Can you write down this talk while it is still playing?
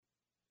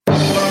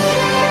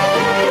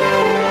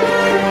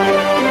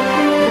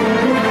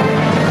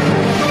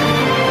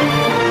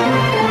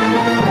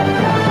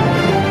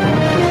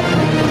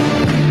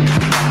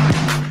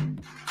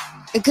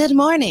Good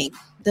morning.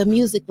 The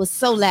music was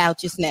so loud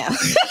just now.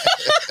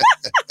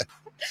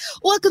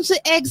 Welcome to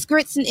Eggs,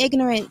 Grits, and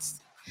Ignorance.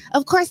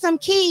 Of course, I'm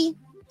Key.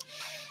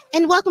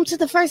 And welcome to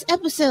the first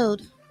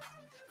episode.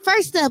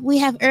 First up, we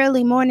have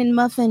early morning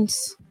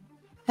muffins.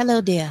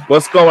 Hello, dear.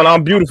 What's going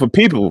on, beautiful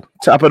people?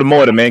 Top of the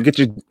morning, man. Get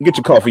your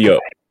coffee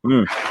up.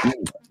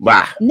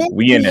 Wow. Next,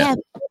 We in there.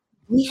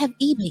 We have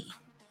Evie.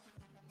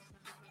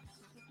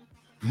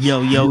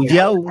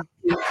 Yo.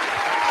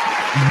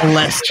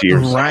 Blessed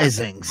Cheers.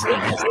 risings,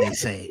 as they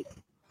say.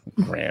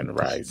 Grand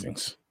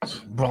risings.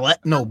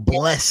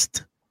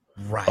 Blessed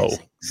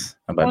risings.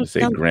 I'm about to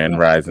say grand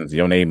risings.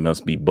 Your name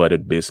must be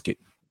Buttered Biscuit.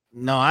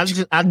 No,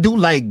 I do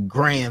like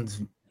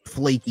Grand's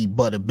flaky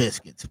butter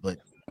biscuits, but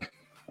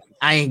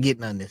I ain't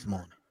getting none this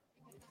morning.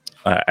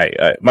 All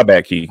right. My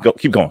bad, Key.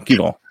 Keep going.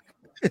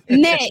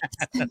 Next,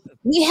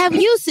 we have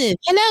Yusuf.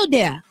 Hello,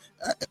 there.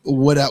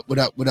 What up?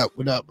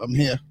 I'm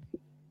here.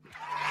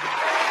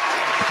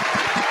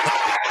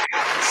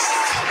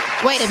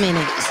 Wait a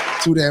minute.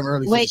 Too damn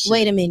early.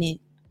 Wait a minute.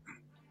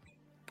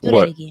 Do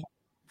What? that again.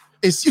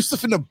 Is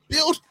Yusuf in the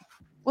build?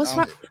 What's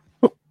wrong?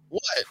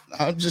 What?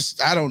 I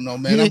don't know,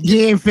 man.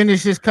 He ain't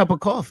finished his cup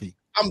of coffee.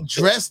 I'm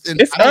dressed and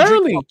It's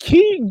early,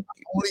 Key.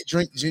 I only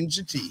drink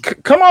ginger tea.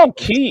 Come on,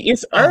 Key.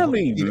 It's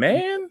early,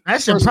 man.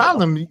 That's your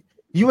problem.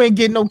 You ain't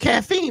getting no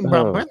caffeine,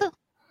 brother.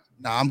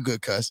 Nah, I'm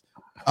good, cuz.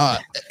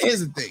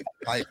 Here's the thing.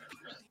 Like,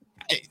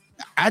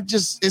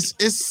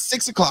 it's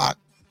 6 o'clock.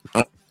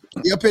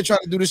 You up here trying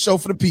to do the show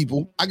for the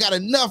people. I got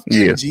enough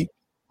energy.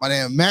 My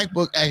damn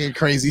MacBook acting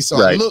crazy, so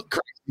I look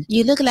crazy.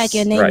 You look like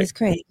your name is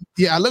Craig.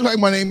 Yeah, I look like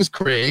my name is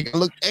Craig. I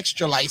look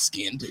extra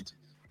light-skinned.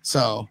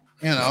 So,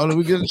 we're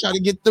going to try to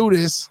get through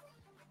this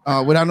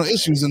without no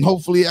issues, and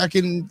hopefully I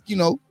can,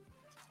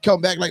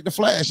 come back like the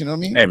Flash, you know what I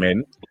mean? Hey,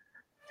 man.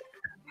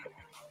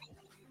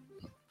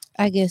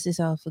 I guess it's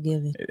all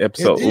forgiven.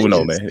 Episode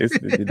Uno, man.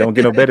 It don't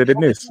get no better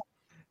than this.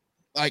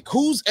 Like,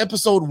 whose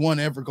episode 1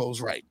 ever goes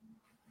right?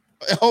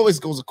 It always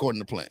goes according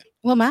to plan.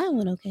 Well, mine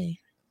went okay.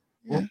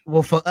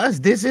 Well, for us,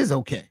 this is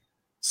okay.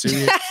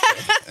 Serious?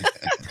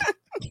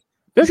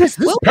 This is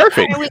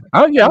perfect.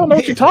 I don't know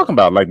what you're talking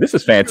about. Like, this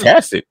is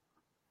fantastic.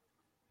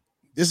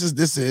 This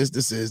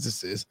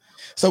is.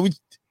 So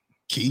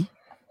Key.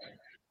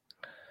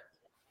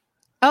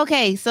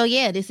 Okay, so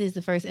yeah, this is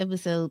the first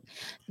episode.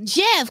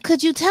 Jeff,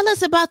 could you tell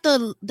us about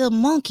the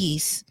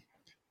monkeys?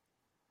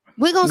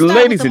 We're gonna start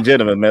Ladies and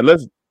gentlemen, man,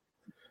 let's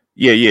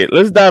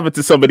dive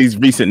into some of these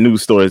recent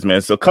news stories,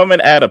 man. So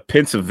coming out of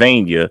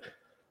Pennsylvania,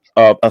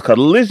 a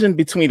collision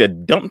between a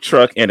dump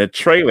truck and a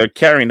trailer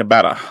carrying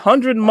about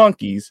 100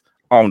 monkeys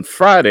on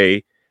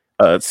Friday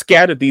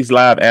scattered these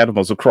live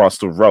animals across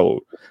the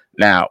road.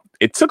 Now,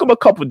 it took them a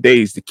couple of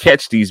days to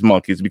catch these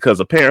monkeys because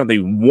apparently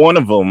one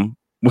of them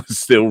was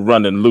still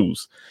running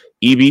loose.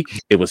 Evie,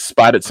 it was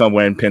spotted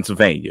somewhere in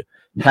Pennsylvania.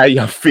 How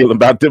y'all feel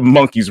about the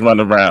monkeys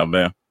running around,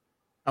 man?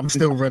 I'm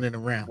still running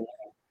around.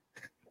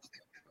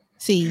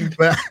 See,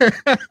 but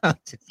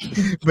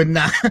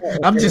nah,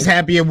 I'm just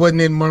happy it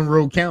wasn't in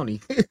Monroe County.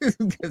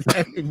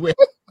 I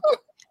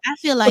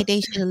feel like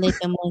they should have let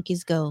the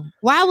monkeys go.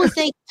 Why was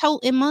they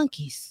toting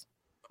monkeys?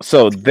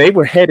 So they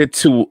were headed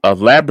to a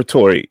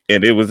laboratory,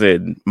 and it was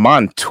in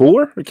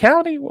Montour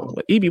County.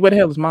 Evie, what the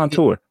hell is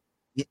Montour?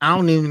 I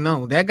don't even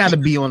know. That got to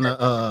be on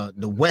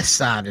the west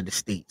side of the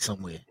state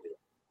somewhere.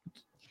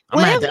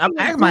 I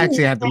might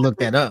actually have to look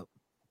that up.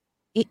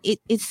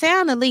 It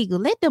sounds illegal.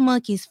 Let the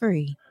monkeys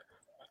free.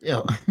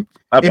 Yeah.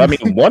 I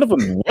mean, one of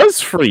them was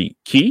free,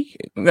 Key.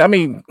 I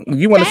mean,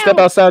 you want to step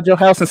outside your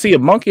house and see a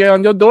monkey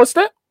on your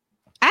doorstep?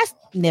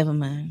 Never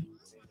mind.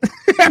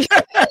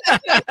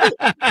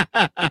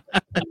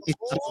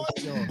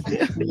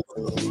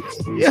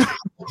 Yeah.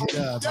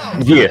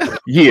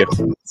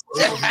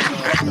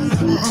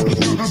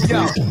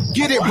 Yo,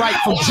 get it right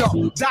from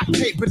jump. Doc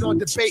taping on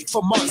debate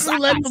for months.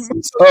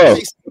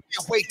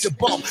 Wait to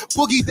bump.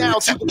 Boogie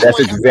down to the That's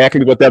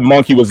exactly what that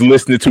monkey was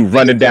listening to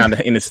running down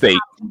the interstate.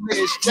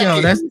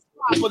 Yo, that's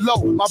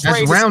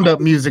roundup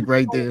music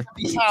right there.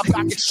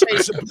 I'm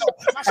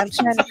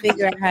trying to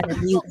figure out how to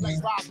mute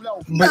him.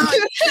 No.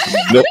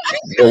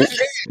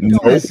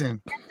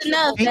 Listen, That's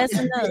enough.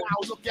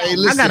 Hey,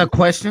 listen, I got a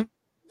question.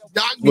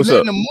 Doc be What's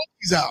letting up? the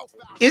monkeys out.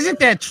 Isn't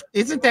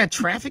that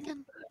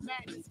trafficking?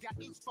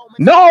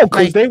 No,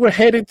 because they were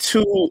headed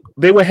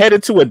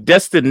to a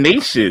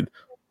destination.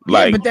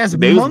 Like, but that's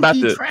they was about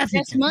monkey to. trafficking.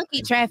 That's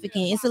monkey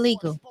trafficking. It's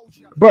illegal.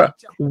 Bruh,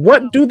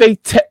 what do they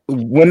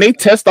when they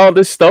test all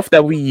this stuff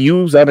that we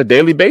use on a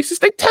daily basis?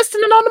 They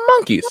testing it on the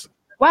monkeys.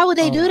 Why would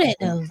they do that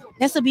though?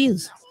 That's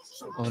abuse.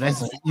 Oh,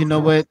 that's, you know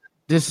what?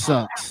 This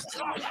sucks.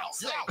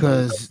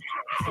 Because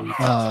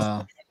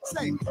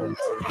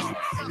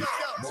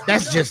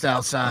that's just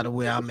outside of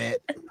where I'm at.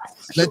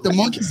 Let the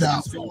monkeys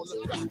out.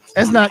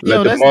 That's not,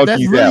 Let the that's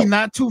monkeys really out.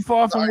 not too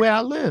far from where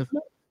I live.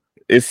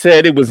 It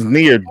said it was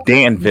near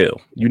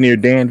Danville. You near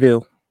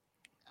Danville?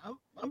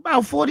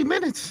 About 40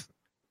 minutes.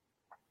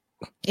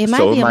 It might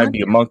So be it a might monkey.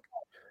 be a monkey.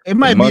 It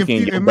might monkey be a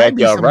in few, your it might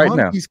be backyard some right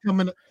now. monkeys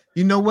coming up.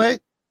 You know what?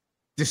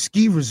 The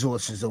ski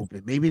resorts is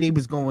open. Maybe they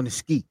was going to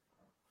ski.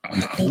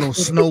 A little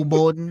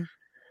snowboarding,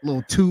 a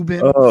little tubing,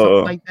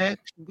 something like that.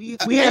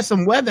 We had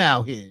some weather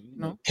out here, you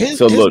know.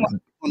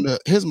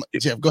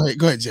 Jeff, go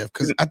ahead, Jeff.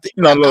 Because I think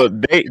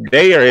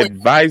they are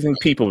advising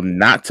people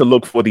not to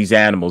look for these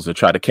animals or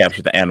try to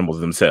capture the animals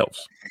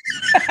themselves.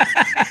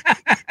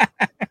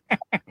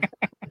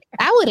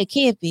 I would have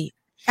kept it.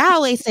 I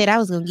always said I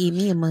was gonna give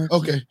me a monkey.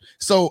 Okay,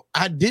 so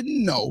I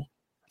didn't know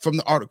from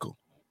the article.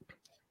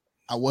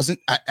 I wasn't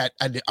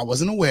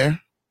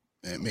aware,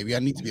 and maybe I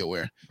need to be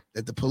aware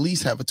that the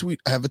police have a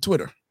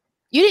Twitter.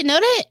 You didn't know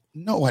that?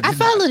 No, I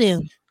followed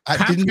him.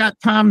 I didn't got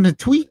time to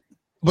tweet.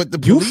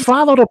 But you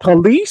follow the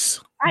police?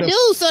 I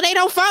do, so they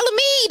don't follow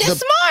me. That's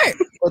smart.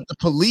 But the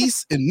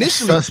police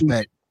initially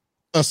suspect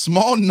a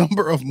small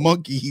number of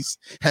monkeys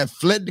have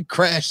fled the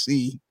crash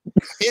scene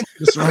in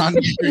the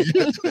surrounding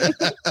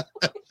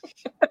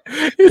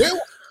area.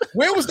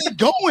 Where was they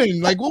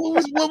going? Like, what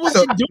was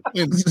he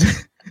doing?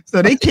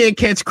 So they can't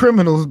catch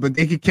criminals, but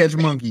they can catch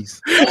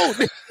monkeys.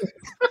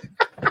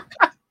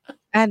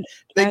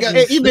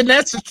 Even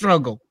that's a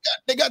struggle.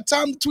 They got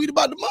time to tweet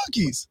about the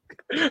monkeys.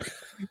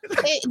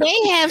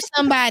 They have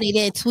somebody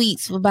that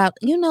tweets about,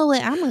 you know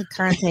what? I'm gonna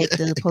contact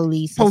the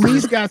police.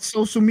 Police got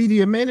social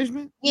media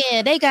management.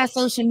 Yeah, they got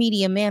social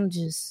media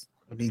managers.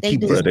 They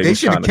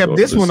should have kept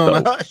this one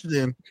on the hush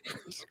then.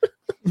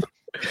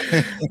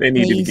 They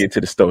needed to get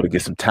to the store to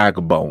get some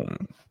tiger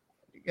bone.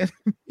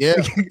 Yeah,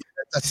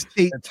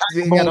 they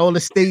got all the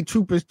state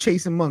troopers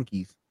chasing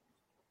monkeys.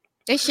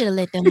 They should have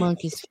let them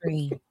monkeys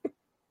free.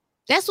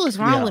 That's what's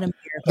wrong with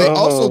America. They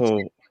also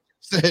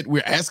said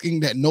we're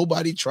asking that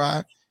nobody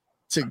try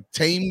to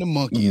tame the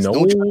monkeys.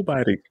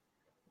 Nobody.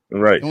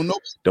 Right.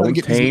 Don't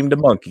tame the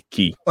monkey.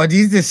 Key. Are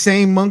these the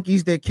same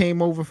monkeys that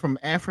came over from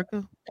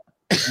Africa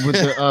with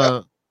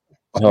the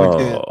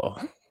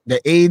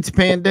the AIDS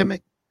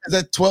pandemic? Is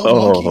that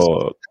 12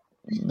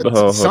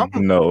 monkeys?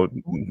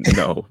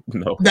 No.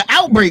 The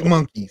outbreak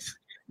monkeys.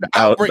 The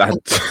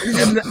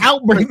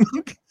outbreak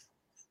monkeys.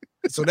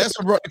 So that's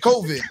what brought the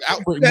COVID.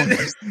 Outbreak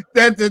monkeys.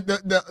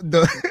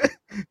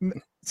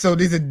 So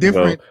there's a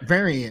different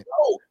variant.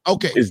 Oh,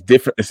 okay. It's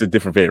different. It's a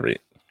different variant.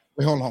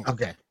 Wait, hold on.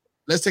 Okay.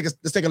 Let's take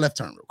a left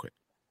turn real quick.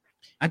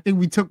 I think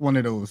we took one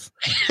of those.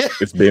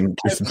 I've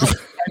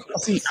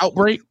seen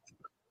Outbreak.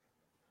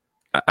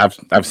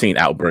 I've seen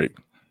Outbreak.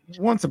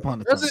 Once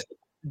upon a time.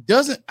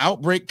 Doesn't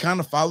Outbreak kind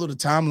of follow the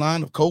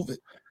timeline of COVID?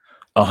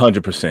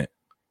 100%.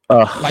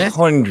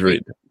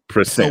 100%.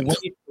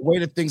 The way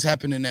that things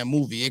happened in that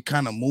movie, it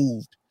kind of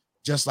moved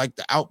just like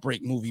the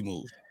Outbreak movie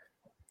moved.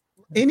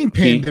 Any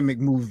pandemic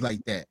moves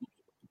like that.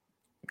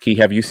 Key,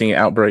 have you seen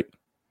Outbreak?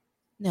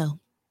 No.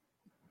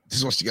 This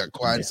is what she got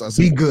quiet. So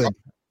be good.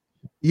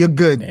 You're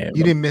good. Damn,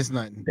 you didn't miss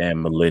nothing.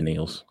 Damn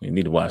millennials. You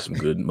need to watch some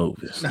good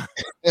movies.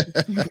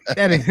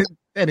 that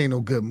ain't no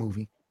good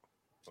movie.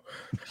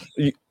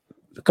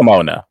 Come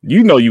on now.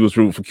 You know you was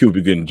rooting for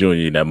Cuba Gooding Jr.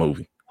 in that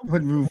movie. I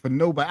wasn't rooting for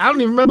nobody. I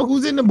don't even remember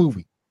who's in the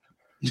movie.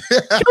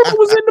 Cuba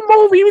was in the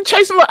movie. He was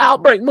chasing the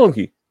Outbreak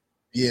monkey.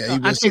 Yeah,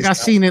 I think I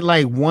seen it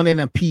like one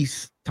and a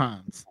piece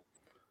times.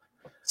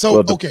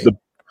 So okay.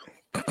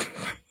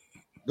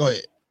 Go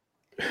ahead.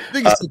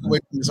 Biggest takeaway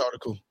from this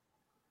article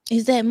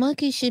is that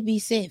monkeys should be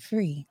set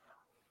free.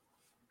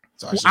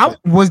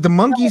 Was the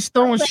monkeys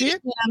throwing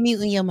shit? I'm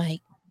muting your mic.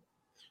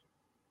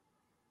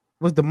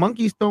 Was the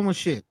monkeys throwing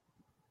shit?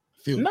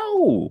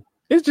 No,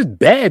 it's just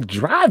bad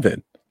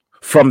driving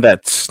from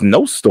that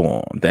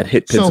snowstorm that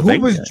hit Pennsylvania. So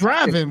who was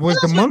driving? Was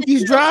the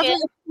monkeys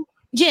driving?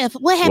 Jeff,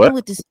 what happened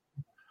with this?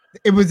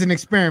 It was an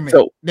experiment.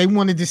 So, they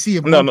wanted to see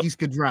if monkeys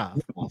could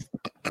drive.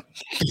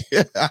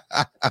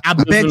 I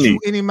bet you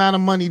any amount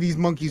of money these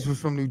monkeys was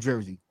from New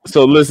Jersey.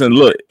 So listen,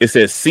 look, it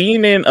says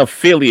CNN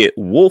affiliate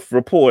Wolf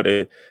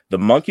reported the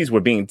monkeys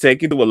were being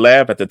taken to a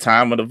lab at the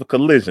time of the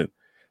collision.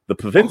 The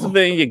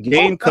Pennsylvania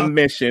Game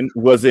Commission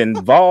was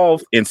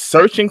involved in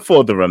searching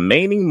for the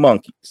remaining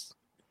monkeys.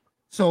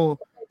 So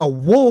a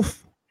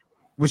wolf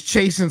was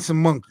chasing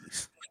some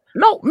monkeys.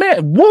 No,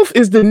 man, Wolf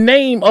is the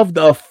name of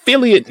the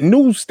affiliate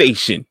news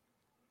station.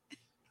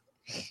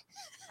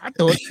 I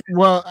thought,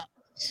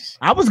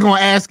 I was going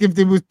to ask if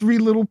there was 3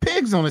 little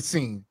pigs on the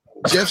scene.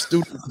 Jeff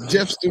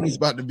student's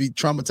about to be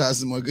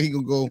traumatized. He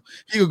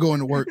gonna go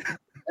into work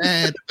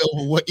and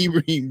over what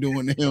Ibrahim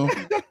doing to him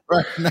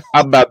right now.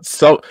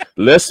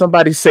 Let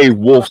somebody say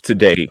Wolf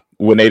today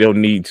when they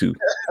don't need to.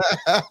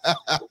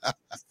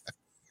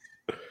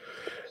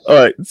 All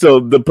right,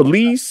 so the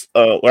police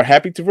are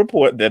happy to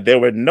report that there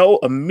were no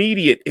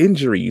immediate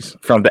injuries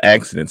from the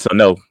accident. So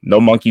no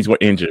monkeys were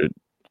injured.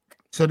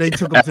 So they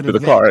took them to the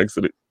car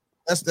accident.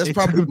 That's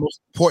probably the most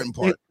important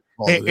part.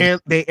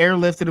 They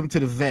airlifted them to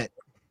the vet.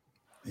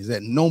 Is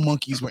that no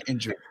monkeys were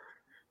injured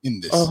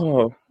in this?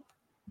 Oh,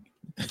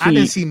 I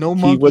didn't see no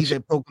monkeys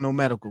at Pocono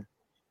Medical.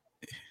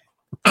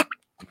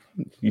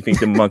 You think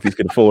the monkeys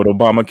could afford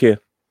Obamacare?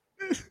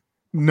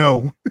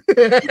 No.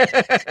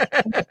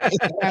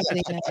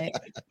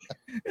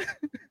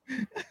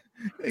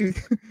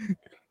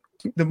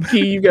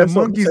 You got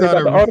monkeys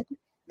out of.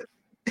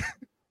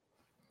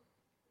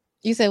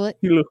 You say what?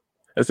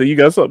 So you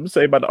got something to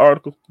say about the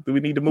article? Do we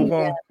need to move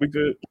on? We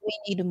good? We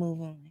need to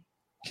move on.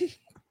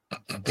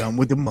 Done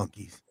with the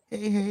monkeys.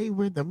 Hey,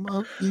 we're the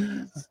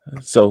monkeys.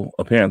 So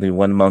apparently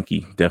one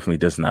monkey definitely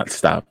does not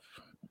stop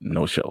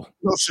no show.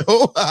 No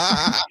show.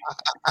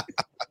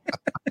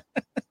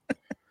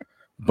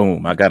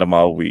 Boom, I got them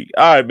all week.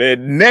 All right,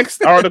 man.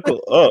 Next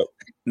article up.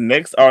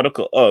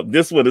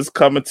 This one is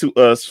coming to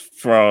us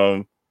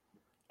from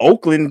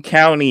Oakland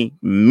County,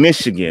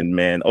 Michigan,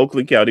 man.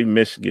 Oakland County,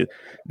 Michigan.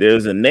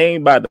 There's a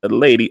name by the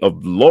lady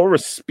of Laura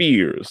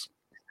Spears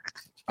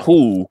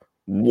who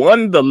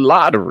won the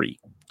lottery.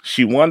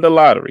 She won the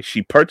lottery.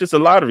 She purchased a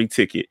lottery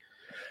ticket,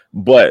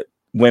 but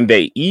when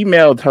they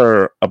emailed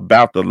her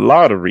about the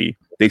lottery,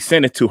 they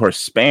sent it to her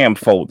spam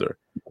folder,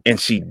 and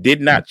she did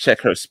not check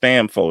her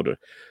spam folder.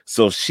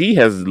 So she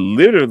has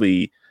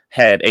literally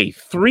had a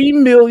 $3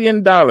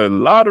 million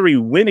lottery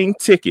winning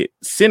ticket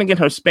sitting in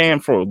her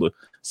spam folder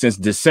since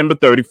December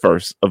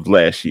 31st of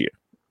last year.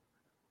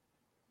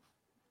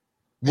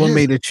 What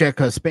made her check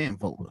her spam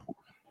folder?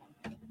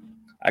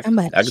 I can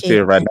tell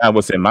you right now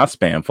what's in my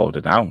spam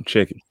folder. I don't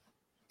check it.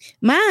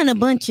 Mine a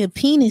bunch of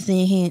penis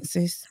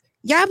enhancers.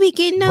 Y'all be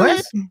getting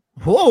those?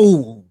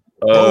 Whoa.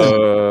 I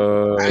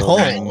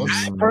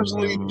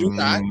personally do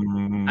not.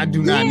 I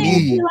do not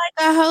need like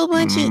a whole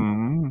bunch of.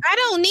 I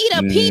don't need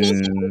a penis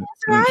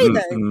enhancer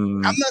either.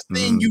 I'm not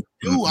saying you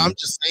do. I'm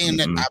just saying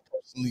that I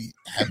personally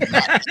have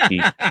not in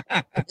my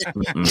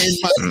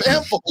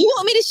spam folder. You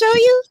want me to show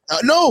you?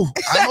 No.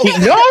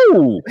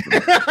 No.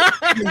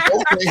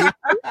 Okay.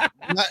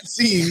 Not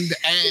seeing the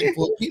ad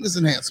for penis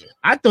enhancer.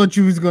 I thought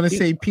you was gonna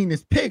say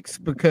penis pics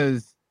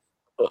because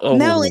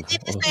no, it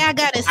didn't say I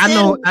got to.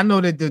 I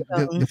know that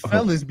the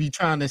fellas be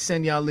trying to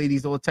send y'all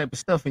ladies all type of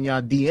stuff in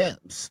y'all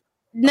DMs.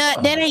 No,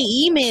 that ain't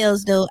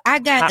emails though. I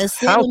got a.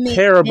 How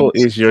terrible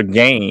is your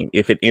game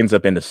if it ends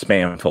up in the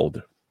spam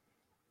folder?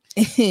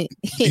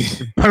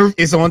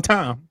 It's on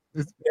time.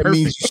 That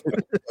means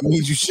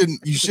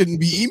you shouldn't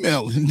be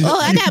emailing. Oh,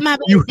 I got my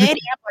baby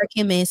daddy. I work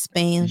him in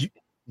spam.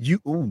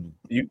 You who?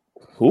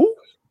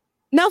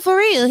 No, for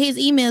real. His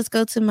emails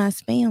go to my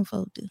spam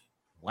folder.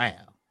 Wow.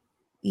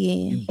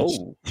 Yeah.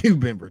 You've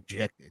been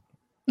rejected.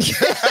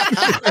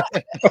 I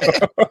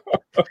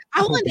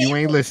hope you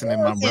ain't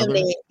listening, my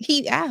brother.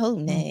 I hope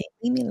not.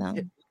 Leave me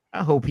alone.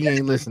 I hope he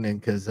ain't listening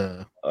because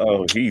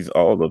he's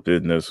all up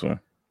in this one.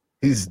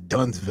 He's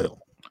Dunsville.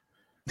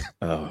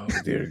 Oh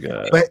dear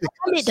God! But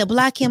I need to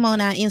block him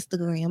on our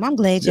Instagram. I'm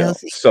glad y'all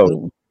see.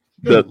 So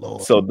the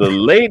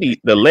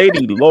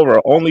lady Laura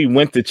only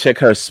went to check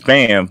her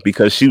spam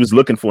because she was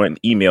looking for an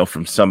email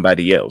from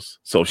somebody else.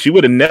 So she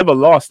would have never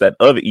lost that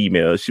other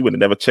email. She would have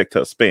never checked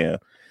her spam,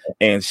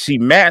 and she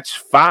matched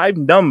 5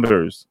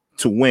 numbers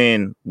to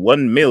win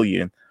 1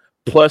 million.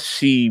 Plus,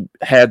 she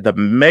had the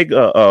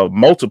mega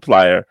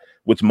multiplier,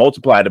 which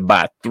multiplied it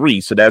by 3.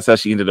 So that's how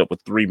she ended up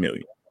with 3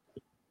 million.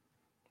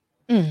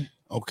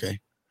 Okay.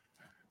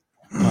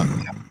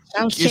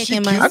 I'm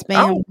checking my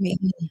spam.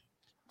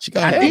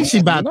 I think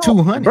she's about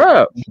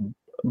 200.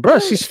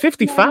 Bruh, she's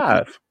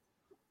 55.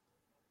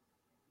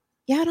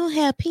 Y'all don't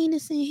have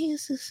penis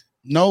enhancers?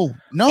 No.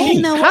 How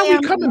are we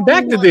coming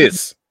back to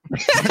this?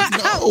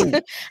 No.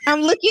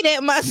 I'm looking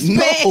at my spam.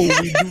 No,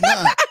 we do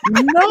not.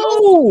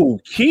 No,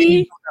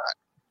 Key.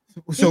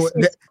 So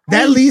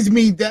that leads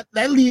me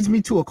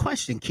to a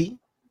question, Key.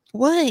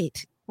 What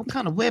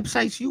kind of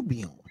websites you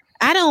be on?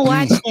 I don't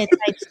watch that type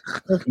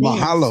of thing.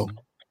 Mahalo.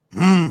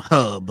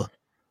 Hub.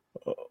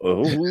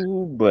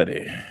 Oh,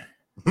 buddy.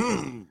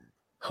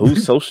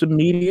 Whose social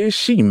media is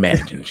she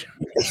managing?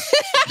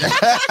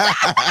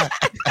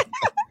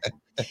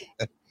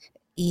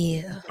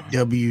 Yeah.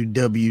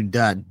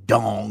 www.dong.com.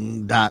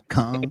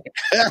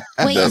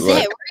 Wait, is that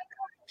right?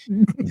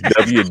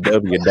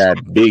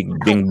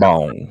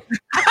 www.bigbingbong.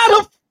 How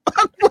the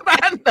fuck would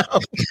I know?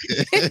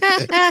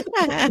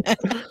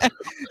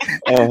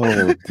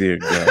 Oh dear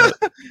God.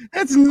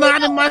 That's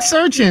not in my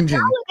search engine.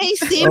 Why would they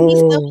send me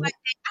stuff like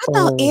that? I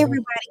thought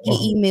everybody get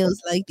emails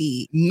like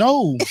that.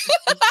 No.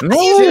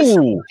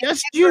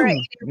 Just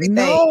you.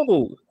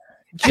 No.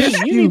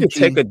 You need to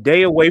take a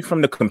day away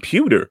from the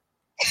computer.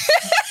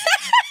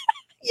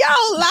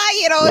 Y'all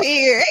lying on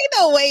here. Ain't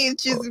no way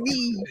it's just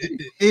me.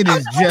 It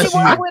is just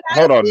you.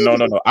 Hold on, no.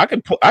 I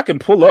can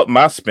pull up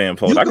my spam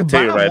folder. I can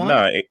tell you right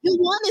now. You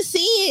want to see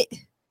it?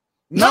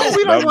 No,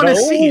 we don't want to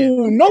see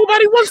it.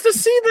 Nobody wants to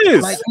see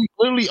this. Like we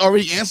literally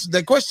already answered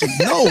that question.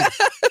 No. I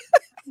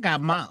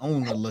got my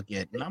own to look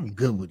at, and I'm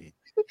good with it.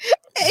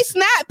 It's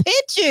not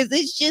pictures.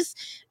 It's just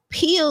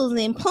pills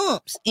and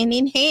pumps and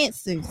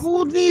enhancers.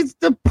 Who needs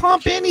to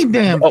pump any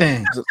damn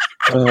thing?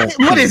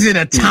 What is it?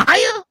 A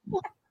tire?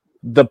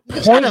 The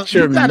point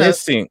you're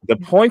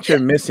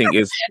missing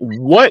is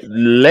what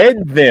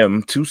led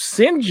them to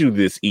send you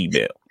this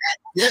email.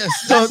 Yes.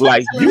 So,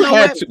 like you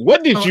had to.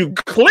 What did you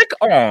click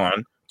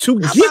on to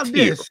get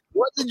here?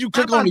 What did you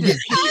click on to get here?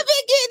 I've been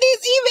getting these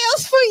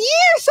emails for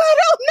years. I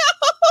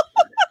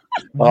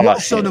don't know.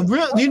 So the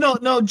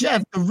real,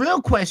 Jeff. The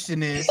real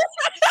question is,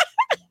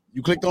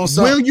 you clicked on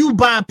something. Will you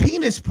buy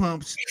penis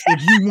pumps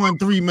if you won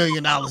 $3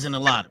 million in the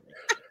lottery?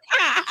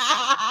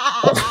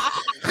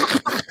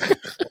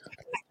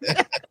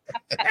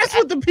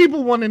 the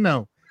people want to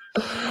know.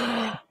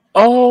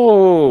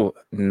 Oh,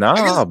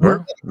 nah,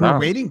 bro. We're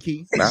waiting,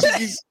 Key. Nah.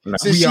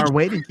 We are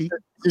waiting, Key.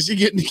 Is she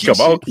getting the Come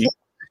on, Key.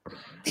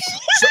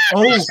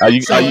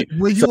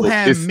 Will you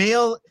have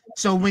mail?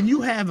 So when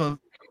you have a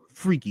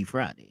Freaky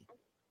Friday,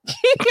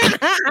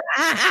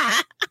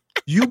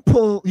 you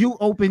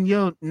open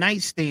your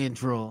nightstand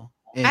drawer.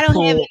 And I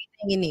don't have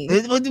anything in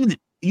there.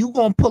 You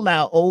gonna pull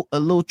out a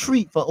little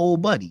treat for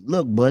old buddy.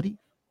 Look, buddy.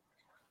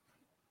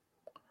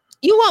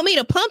 You want me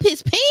to pump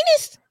his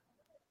penis?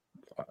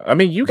 I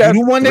mean, you got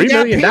 $3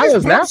 million now.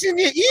 In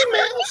your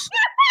emails.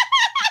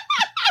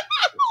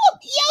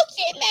 Yo,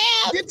 shit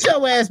now. Get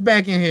your ass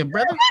back in here,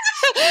 brother.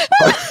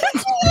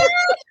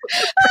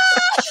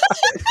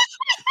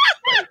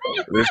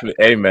 Listen,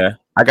 hey man,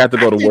 I got to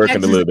go to work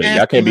in a little bit.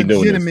 Y'all can't be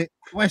doing this.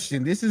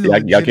 Question. This is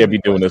y'all can't be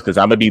doing this because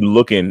I'm gonna be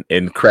looking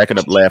and cracking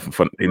up laughing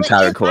for the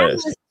entire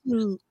class.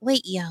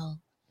 Wait, yo.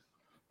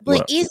 But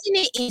what? Isn't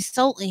it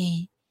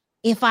insulting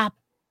if I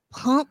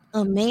pump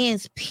a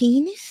man's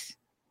penis?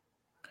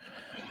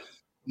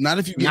 Not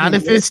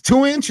if it's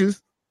 2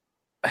 inches.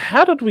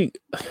 How did we?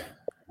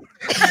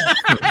 You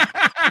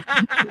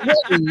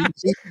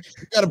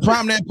gotta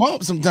prime that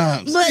pump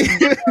sometimes. But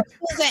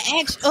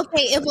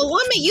okay, if a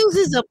woman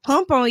uses a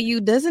pump on you,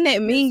 doesn't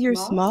that mean you're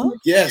small?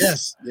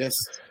 Yes.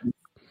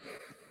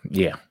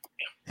 Yeah.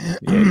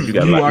 You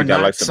got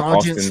like some Sergeant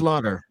Austin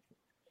Slaughter.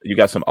 You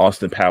got some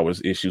Austin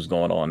Powers issues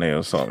going on there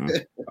or something.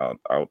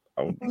 I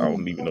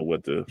don't even know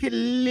what to.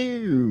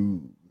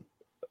 Hello.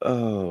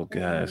 Oh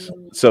gosh.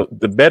 So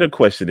the better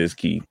question is,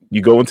 Key.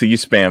 You go into your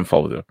spam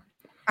folder.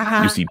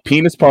 You see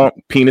penis pump,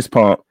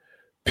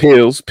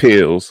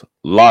 pills,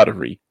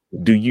 lottery.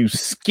 Do you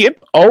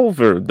skip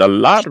over the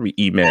lottery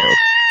email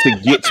to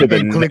get to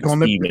the next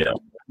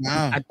email?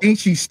 I think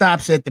she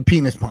stops at the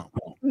penis pump.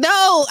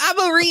 No, I'm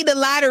gonna read the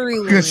lottery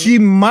one because she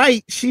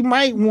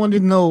might want to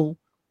know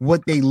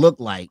what they look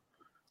like.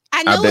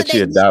 I bet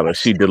you $1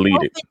 she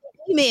deleted.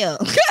 Email.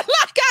 Like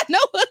I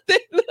know what they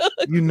look.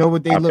 You know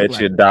what they look like. I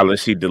bet you $1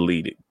 she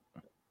deleted.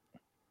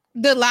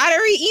 The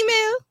lottery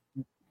email?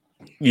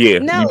 Yeah,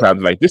 you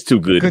probably like this too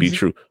good to be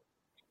true.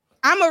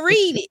 I'm gonna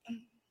read it.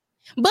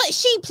 But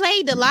she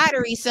played the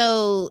lottery,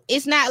 so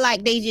it's not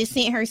like they just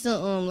sent her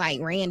something like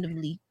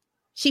randomly.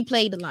 She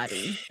played the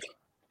lottery.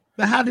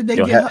 But how did they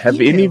get? Have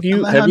any of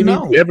you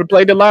ever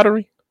played the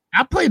lottery?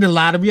 I played the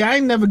lottery. I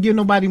ain't never give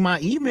nobody my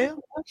email.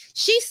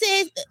 She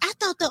said, I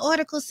thought the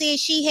article said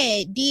she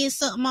had did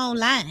something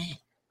online.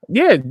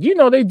 Yeah,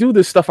 they do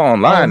this stuff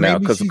online now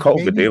because of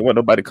COVID. They want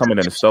nobody coming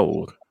in the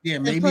store. Yeah,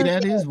 maybe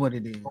that is what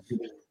it is.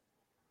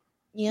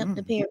 Yep,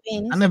 the pair of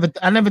pennies.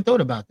 I never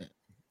thought about that.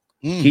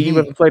 Mm-hmm. You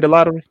ever play the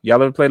lottery?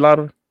 Y'all ever play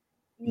lottery?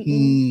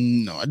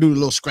 No, I do a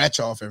little scratch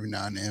off every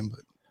now and then, but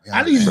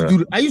I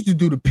used to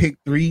do the pick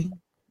 3,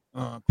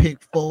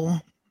 pick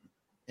 4,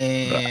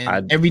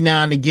 and every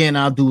now and again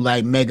I'll do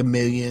like Mega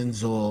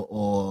Millions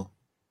or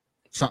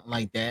something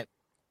like that.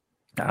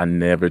 I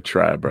never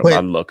try, bro. My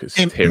luck is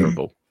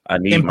terrible. I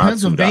need in my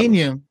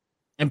Pennsylvania.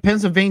 In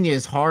Pennsylvania,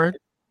 it's hard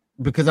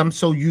because I'm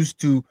so used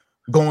to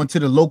going to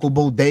the local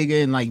bodega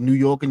in like New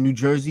York and New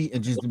Jersey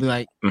and just be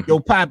like, "Yo,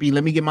 Poppy,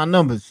 let me get my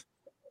numbers."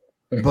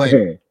 But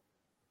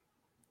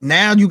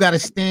now you got to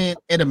stand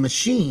at a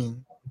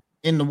machine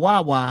in the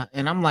Wawa,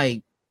 and I'm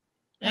like,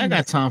 I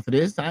got time for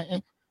this.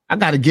 I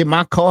got to get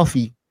my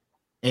coffee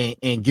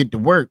and get to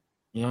work.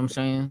 You know what I'm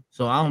saying?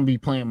 So I don't be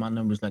playing my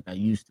numbers like I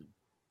used to.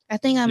 I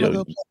think I'm gonna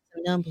go play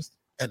some numbers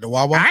at the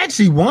Wawa. I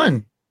actually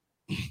won.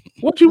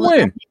 What you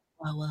win?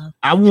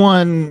 I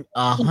won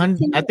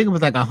 100. I think it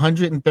was like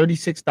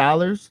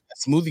 $136.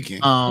 Smoothie King.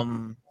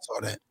 Saw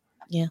that.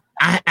 Yeah.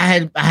 I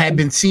had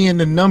been seeing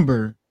the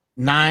number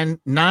 9,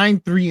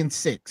 3, and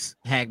 6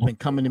 had been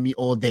coming to me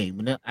all day.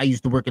 When I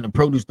used to work in the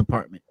produce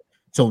department,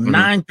 so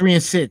 9, 3,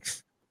 and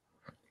 6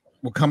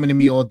 were coming to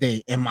me all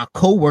day. And my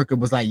coworker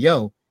was like,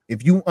 "Yo,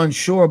 if you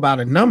unsure about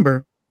a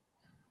number,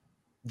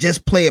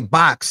 just play a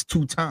box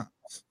 2 times."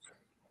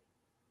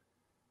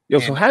 Yo,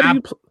 so how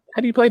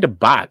do you play the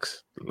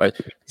box? Like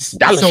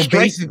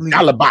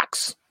 $1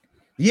 box.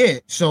 Yeah,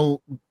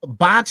 so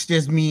box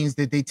just means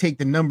that they take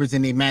the numbers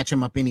and they match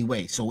them up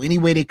anyway. So any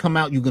way they come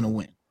out, you're gonna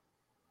win.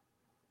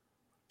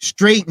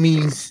 Straight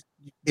means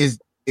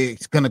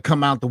it's gonna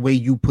come out the way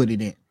you put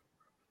it in.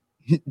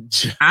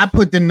 I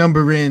put the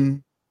number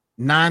in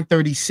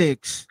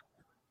 936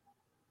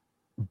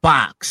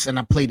 box and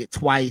I played it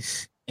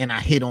twice and I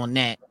hit on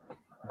that.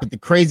 But the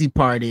crazy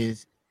part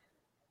is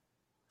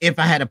if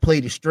I had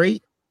played it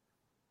straight,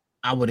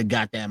 I would have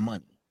got that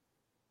money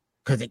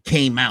because it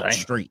came out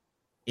straight.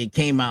 It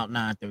came out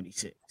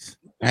 936.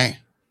 Dang.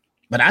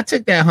 But I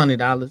took that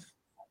 $100.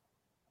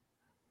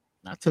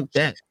 I took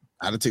that.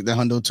 I'd have took that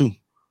 $100 too.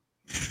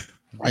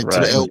 Right to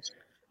the L.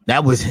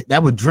 That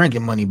was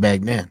drinking money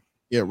back then.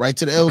 Yeah, right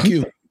to the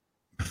LQ.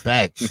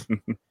 Facts.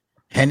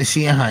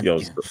 Hennessy and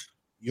honey.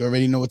 You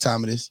already know what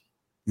time it is.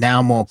 Now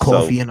I'm on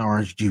coffee and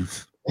orange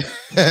juice.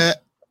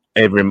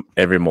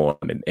 every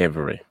morning,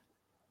 every.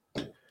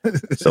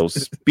 So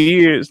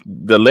Spears,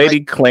 the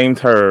lady claimed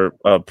her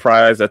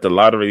prize at the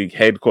lottery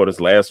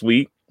headquarters last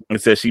week,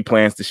 It says she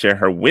plans to share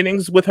her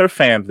winnings with her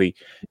family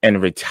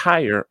and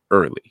retire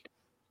early.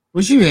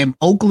 Was she in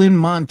Oakland,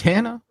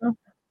 Montana?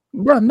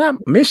 Bro, not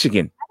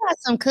Michigan. I got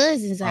some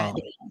cousins out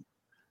there.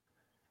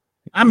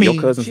 I mean,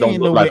 your cousins don't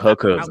look like her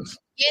cousins.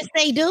 Yes,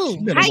 they do.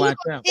 Better How you watch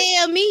gonna out.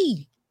 tell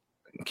me?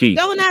 Key,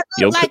 Don't I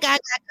your look like I got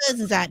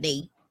cousins out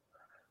there?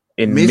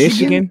 in Michigan?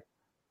 Michigan?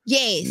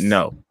 Yes.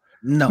 No.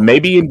 No.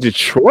 Maybe in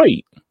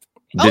Detroit. Oh,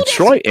 that's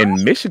Detroit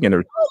and Michigan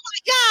are Oh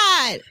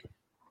my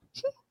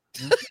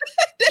God.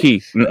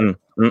 key.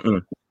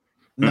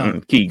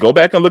 No. Key, go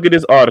back and look at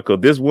this article.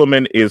 This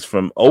woman is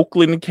from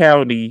Oakland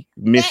County,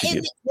 That Michigan.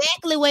 is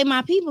exactly where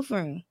my people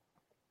from.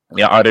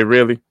 Yeah, are they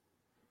really?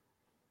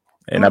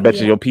 And Oh, I bet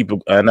you yeah. your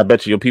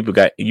people,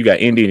 got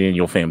Indian in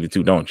your family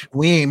too, don't you?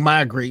 We ain't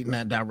migrating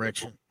that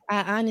direction.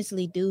 I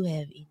honestly do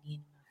have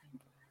Indian.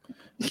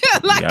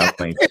 Like Yeah, I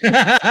think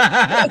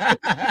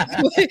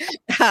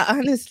I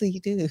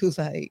honestly do.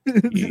 Like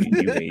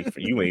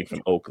you ain't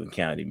from Oakland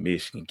County,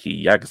 Michigan,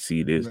 Key. I can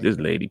see this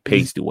lady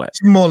pasty white.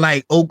 It's more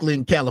like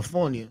Oakland,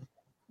 California.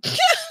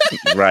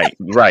 Right.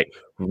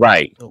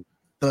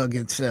 Thug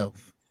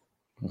itself.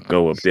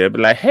 Go up there, be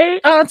like,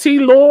 hey, Auntie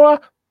Laura,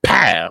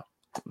 pow.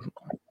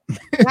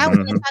 why would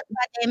they talk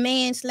about that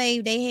man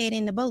slave they had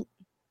in the boat?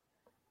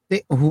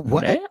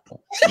 What? Man,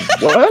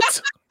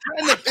 what?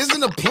 It's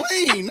in a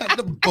plane, not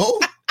the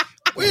boat.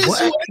 Where's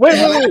What?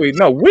 Wait.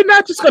 No, we're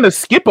not just gonna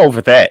skip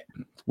over that.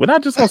 We're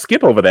not just gonna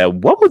skip over that.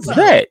 What was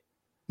that?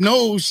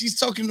 No, she's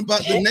talking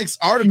about the next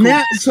article.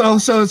 Now, so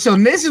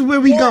this is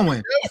where we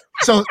going.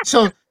 So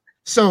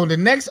the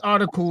next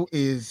article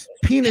is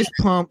penis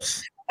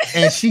pumps,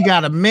 and she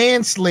got a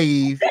man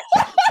slave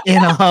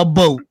in her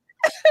boat.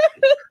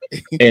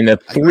 And a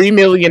 $3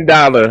 million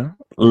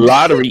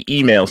lottery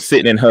email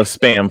sitting in her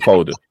spam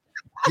folder.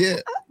 Yeah.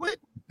 What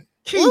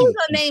was gonna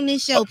name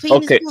this show?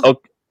 Penis Okay. Pump?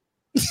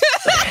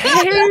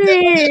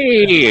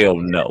 Hell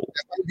no.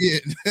 Yeah.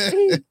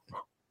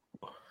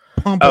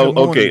 Pump in the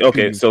morning,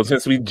 Okay. too. So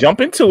since we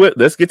jump into it,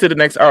 let's get to the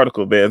next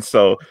article, man.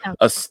 So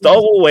a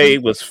stowaway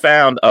was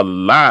found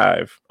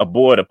alive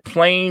aboard a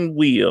plane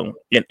wheel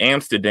in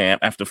Amsterdam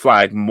after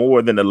flying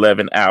more than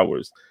 11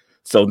 hours.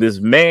 So this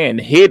man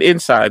hid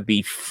inside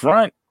the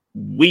front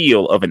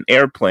wheel of an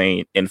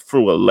airplane and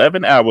flew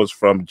 11 hours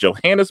from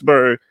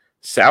Johannesburg,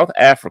 South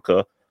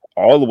Africa,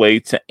 all the way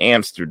to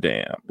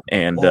Amsterdam.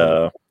 And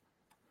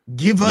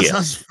Give us yeah.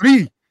 us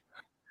free.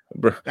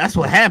 bruh, That's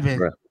what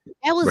happened. Bruh.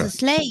 That was Bruh. a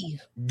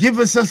slave. Give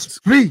us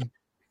free.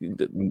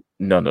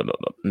 no.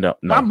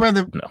 My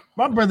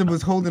brother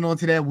was holding on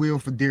to that wheel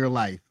for dear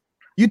life.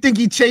 You think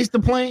he chased the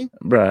plane?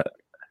 Bruh.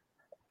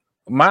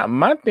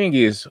 My thing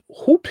is,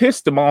 who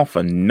pissed him off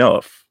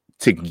enough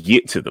to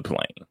get to the plane?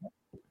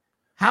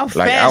 How Like,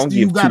 I fast don't do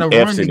you give gotta two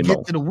run Fs to anymore.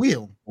 get to the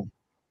wheel?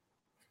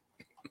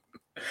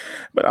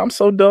 But I'm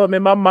so dumb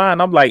in my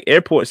mind. I'm like,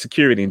 airport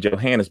security in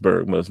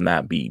Johannesburg must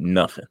not be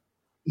nothing.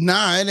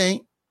 Nah, it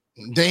ain't.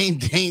 They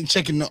ain't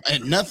checking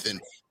at nothing.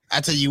 I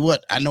tell you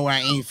what, I know I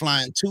ain't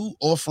flying to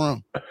or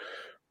from.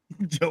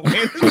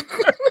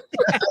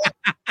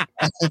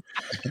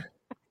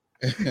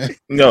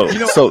 No.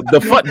 So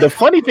the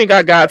funny thing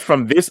I got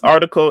from this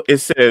article, it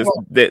says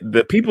that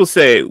the people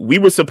said we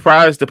were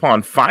surprised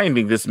upon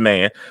finding this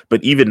man,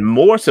 but even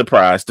more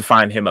surprised to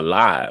find him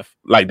alive.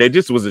 Like they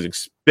just was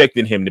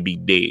expecting him to be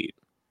dead.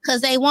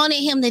 Because they wanted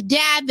him to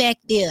die back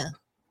there.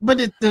 But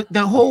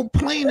the whole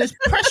plane is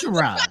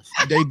pressurized.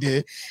 They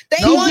did. They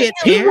No, wanted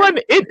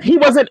He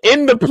wasn't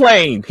in the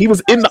plane. He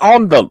was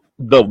on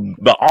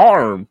the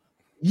arm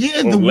Yeah,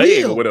 or the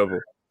leg or wheel.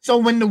 whatever. So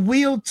when the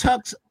wheel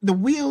tucks, the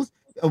wheels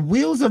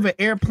of an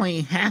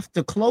airplane have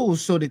to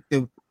close so that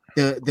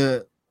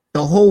the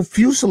whole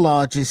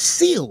fuselage is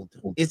sealed.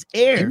 It's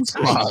air.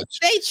 tight.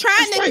 They trying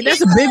That's to right. get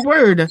That's a big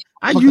word.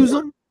 I use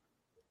them,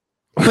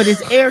 but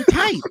it's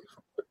airtight.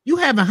 You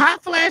having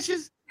hot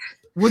flashes?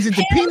 Was it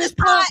the penis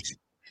pump?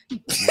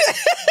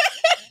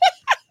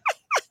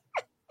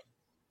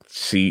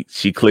 She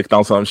clicked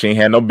on something she ain't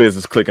had no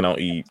business clicking on.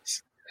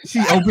 She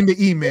opened the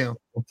email.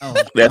 Oh,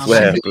 That's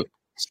what happened.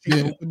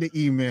 She opened the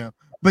email.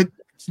 But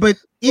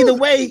either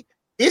way,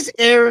 it's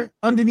air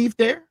underneath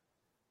there.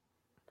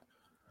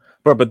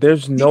 Bro, but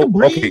there's no can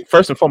breathe. okay.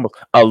 First and foremost,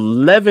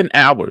 11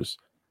 hours.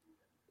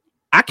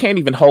 I can't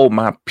even hold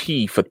my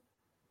pee for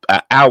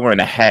an hour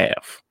and a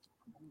half.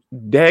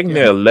 Dang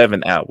near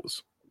 11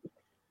 hours.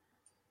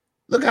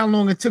 Look how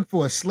long it took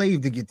for a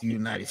slave to get to the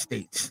United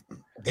States.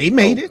 They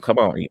made it. Come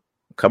on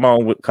I'm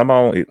with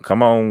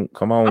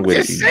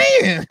just it.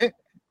 saying.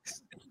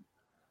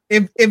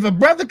 If a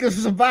brother could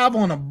survive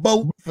on a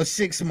boat for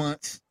 6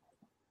 months,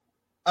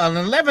 an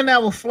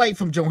 11-hour flight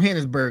from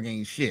Johannesburg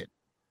ain't shit.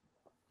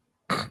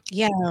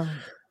 Yeah,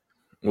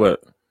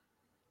 What?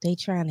 they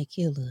trying to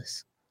kill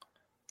us.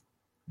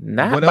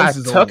 Not What by else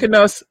is on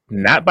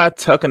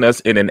tucking us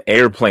in an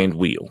airplane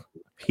wheel.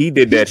 He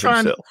did that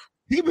himself.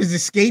 He was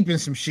escaping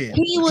some shit.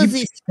 He was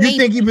You escaping.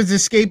 think he was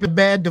escaping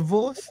bad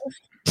divorce?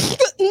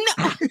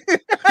 No,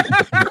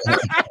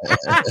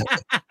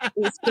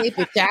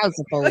 escaping child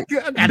support,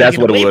 That's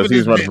what it was. He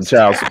was running from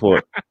child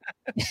support.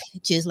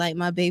 just like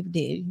my baby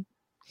daddy.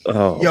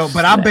 Oh, Yo,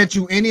 but I bet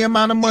you any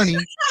amount of money.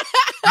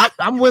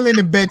 I'm willing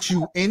to bet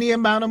you any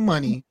amount of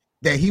money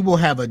that he will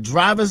have a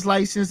driver's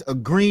license, a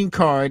green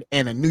card,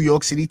 and a New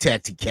York City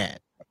taxi cab.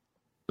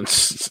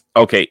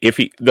 Okay,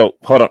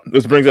 hold on.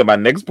 This brings up my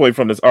next point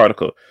from this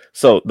article.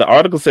 So the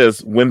article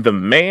says when the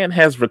man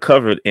has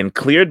recovered and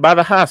cleared by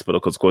the hospital,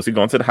 because of course he's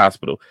going to the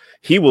hospital,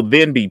 he will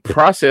then be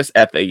processed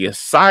at the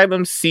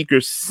asylum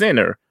seeker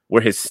center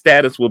where his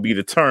status will be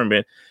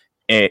determined,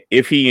 and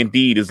if he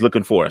indeed is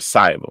looking for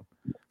asylum.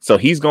 So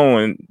he's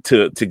going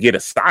to get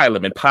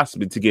asylum and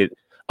possibly to get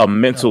a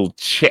mental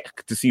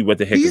check to see what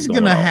the heck he's is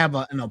going on. He's gonna have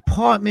an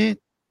apartment.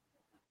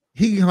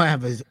 He's gonna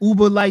have his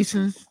Uber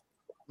license.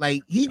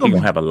 Like he's gonna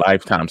have a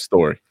lifetime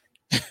story.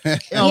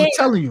 I'm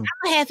telling you, I'm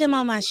gonna have him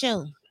on my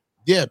show.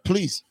 Yeah,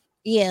 please.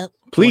 Yeah,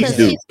 please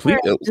do. Please,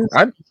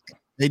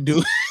 they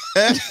do.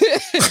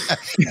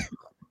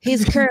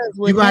 His curves.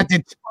 You got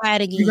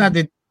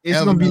the.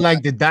 It's gonna be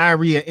like the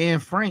Diary of Anne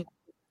Frank.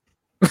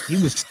 He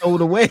was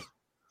stowed away.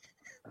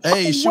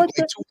 Hey, shoot,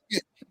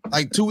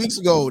 like 2 weeks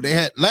ago, they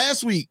had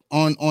last week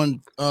on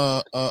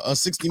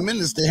 60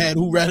 Minutes. They had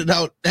Who Ratted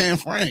Out Anne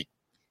Frank.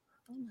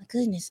 Oh my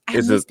goodness,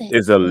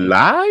 is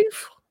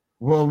alive?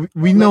 Well,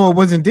 we know it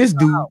wasn't this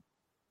dude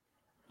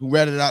who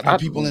ratted out the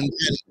people in.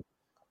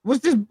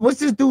 What's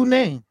this dude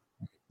name?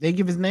 They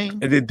give his name.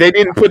 They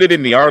didn't put it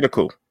in the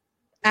article.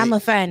 I'ma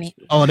find it.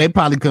 Oh, they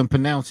probably couldn't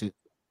pronounce it.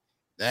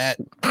 That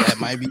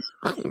might be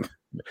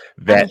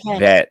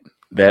that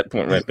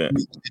point right there.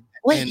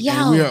 Wait,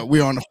 y'all. And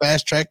we're on the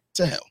fast track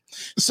to hell.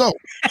 So,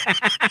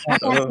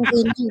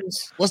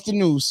 what's the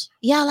news?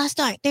 Y'all, I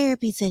start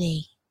therapy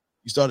today.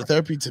 You started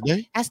therapy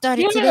today? I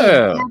started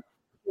today.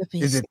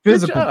 Is it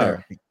physical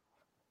therapy?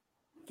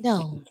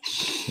 No.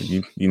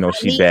 You know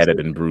she battered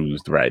and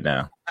bruised right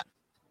now.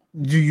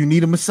 Do you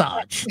need a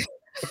massage?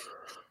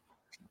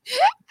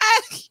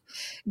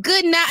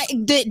 Good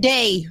night. Good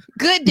day.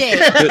 Good day.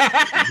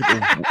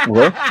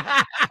 What?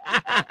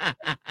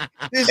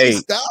 Hey,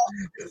 stop.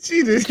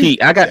 Key,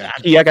 I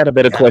got a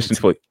better question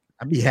for you.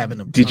 I be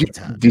having a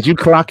Did you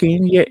clock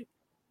in yet?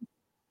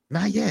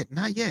 Not yet.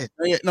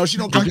 No, she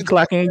don't. Did you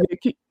clock in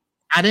yet, Key?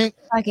 I didn't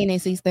clock in at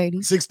 6:30.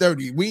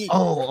 6:30. We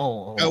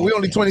we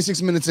only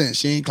 26 minutes in.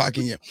 She ain't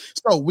clocking yet.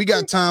 So we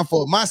got time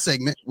for my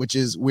segment, which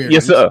is weird.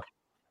 Yes, sir.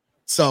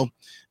 So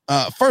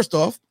first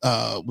off,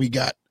 we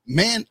got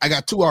I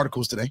got 2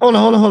 articles today. Hold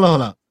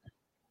on.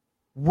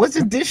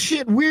 Wasn't this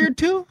shit weird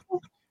too?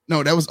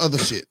 No, that was other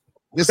shit.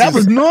 That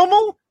was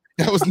normal?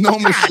 That was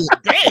normal shit.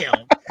 Damn.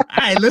 All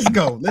right, let's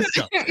go. All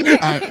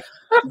right.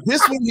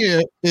 This one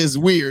here is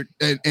weird,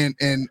 and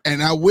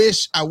I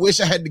wish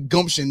I had the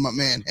gumption my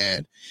man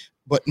had.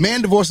 But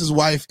man divorces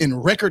wife in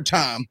record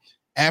time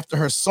after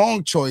her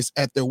song choice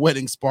at their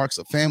wedding sparks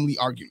a family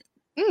argument.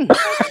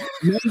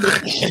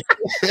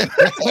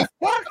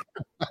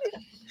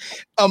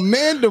 A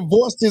man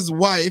divorced his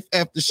wife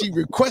after she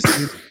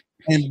requested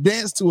and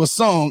danced to a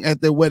song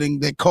at their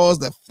wedding that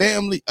caused a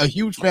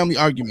huge family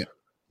argument.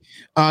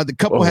 The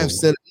couple have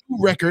set a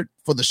new record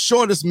for the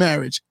shortest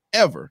marriage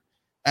ever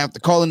after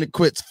calling it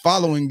quits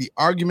following the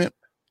argument.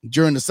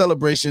 During the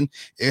celebration,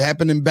 it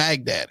happened in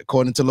Baghdad.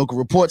 According to local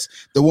reports,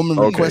 the woman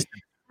requested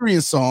a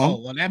Syrian song. Oh,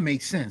 well, that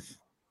makes sense.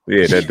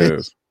 Yeah, that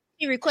does.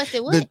 He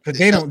requested what?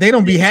 They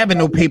don't be having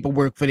no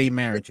paperwork for their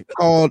marriage. It's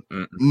called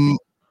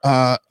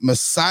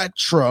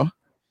Masitra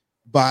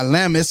by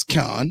Lamis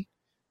Khan,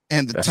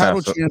 and the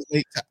title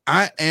translates to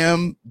 "I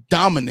am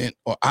dominant"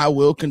 or "I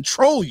will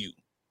control you."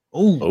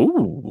 Ooh.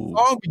 The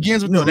song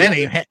begins with that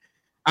ain't.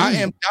 I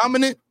am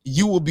dominant.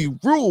 You will be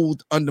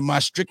ruled under my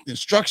strict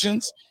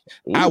instructions.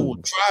 Ooh. I will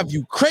drive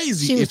you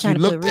crazy if you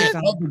look at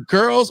other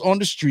girls on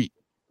the street.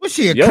 Was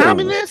she a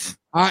communist?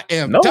 I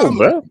am dominant.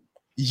 Bro.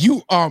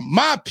 You are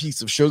my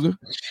piece of sugar.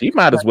 She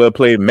might as well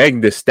play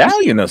Megan Thee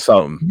Stallion or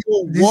something.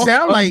 You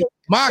sound like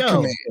my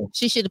command.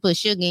 She should have put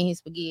sugar in his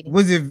spaghetti.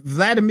 Was it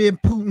Vladimir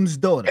Putin's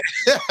daughter?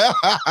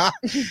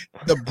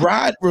 The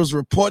bride was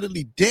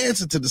reportedly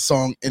dancing to the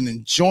song and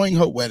enjoying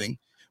her wedding,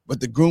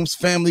 but the groom's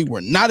family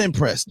were not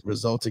impressed,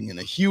 resulting in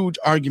a huge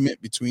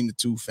argument between the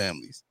two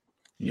families.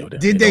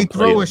 Did they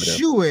throw a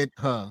shoe at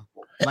her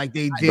like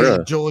they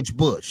did George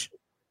Bush?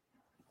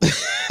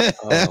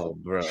 Oh,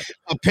 bro.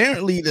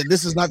 Apparently that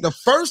this is not the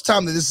first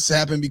time that this has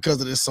happened because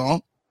of this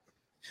song.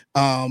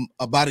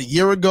 About a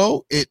year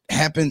ago, it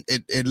happened.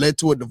 It led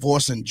to a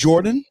divorce in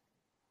Jordan.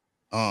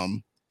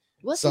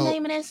 What's the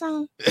name of that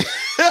song?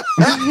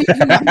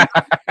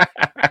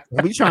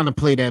 We trying to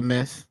play that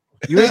mess.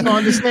 You ain't gonna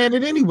understand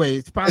it anyway.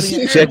 It's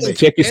probably check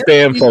your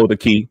spam folder,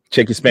 Key.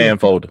 Check your spam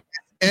folder.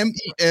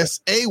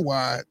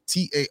 Mesaytara,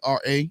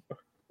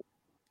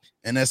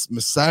 and that's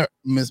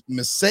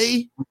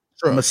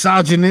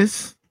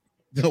misogynist.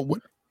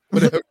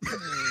 Whatever.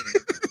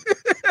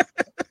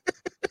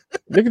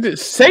 Look at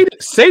this. Say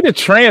the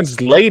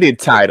translated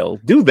title.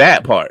 Do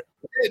that part.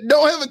 It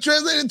don't have a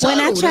translated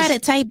title. When I try to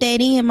type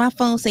that in, my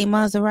phone say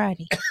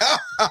Maserati.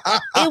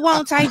 It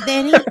won't type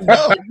that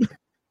in.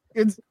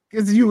 It's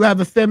because you have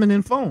a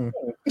feminine phone.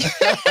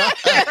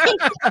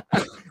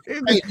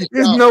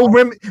 There's no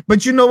women.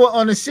 But you know what?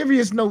 On a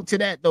serious note to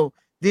that though,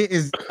 there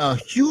is a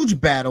huge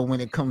battle when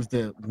it comes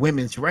to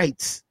women's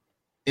rights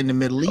in the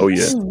Middle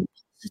East. Oh yeah.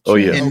 Oh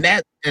yeah.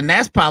 And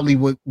that's probably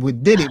what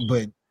did it,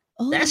 but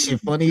that shit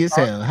funny as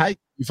hell. How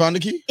You found the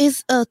key?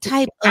 It's a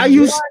type of How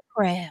you-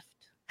 Warcraft.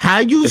 how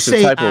you It's a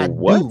say type of I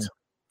what? do?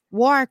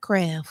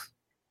 Warcraft.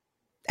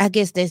 I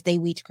guess that's they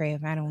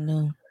witchcraft. I don't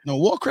know. No,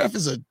 Warcraft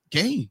is a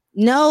game.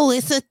 No,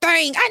 it's a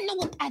thing.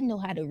 I know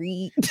how to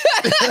read.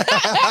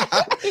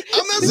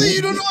 I'm not saying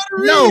you don't know how to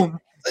read. No,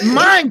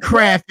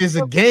 Minecraft is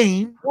a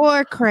game.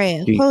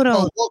 Warcraft. He- Hold No,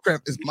 on.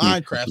 Warcraft is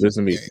Minecraft.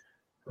 Listen to me. Game.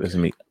 Listen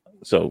to me.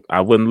 So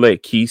I wouldn't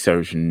let Key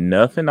search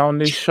nothing on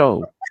this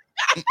show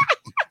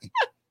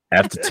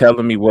after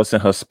telling me what's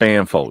in her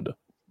spam folder.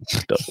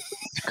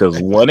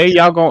 Because one of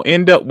y'all gonna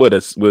end up with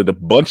a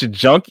bunch of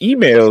junk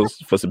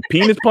emails for some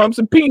penis pumps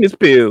and penis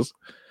pills.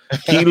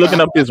 Key looking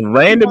up this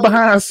random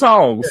behind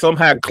song.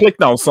 Somehow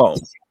clicked on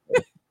something.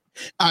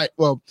 All right.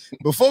 Well,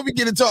 before we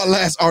get into our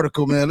last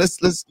article, man, let's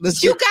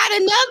You got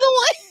another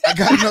one? I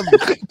got another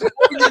one.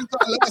 Before we get into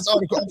our last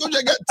article, I told you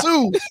I got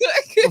two.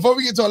 Before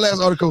we get to our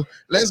last article,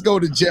 let's go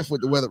to Jeff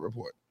with the weather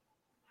report.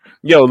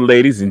 Yo,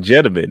 ladies and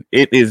gentlemen,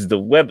 it is the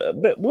weather.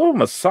 Where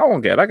my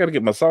song at? I gotta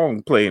get my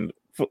song playing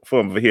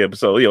from over here.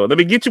 So, yo, let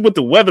me get you with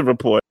the weather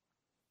report.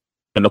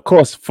 And of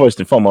course, first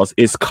and foremost,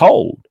 it's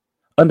cold.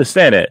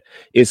 Understand that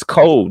it's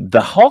cold.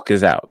 The hawk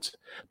is out.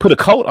 Put a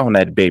coat on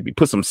that baby.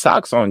 Put some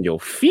socks on your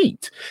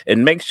feet,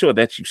 and make sure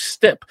that you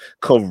step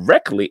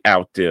correctly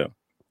out there.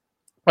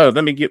 Oh,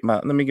 let me get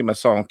my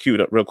song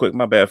queued up real quick.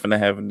 My bad for not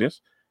having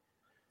this.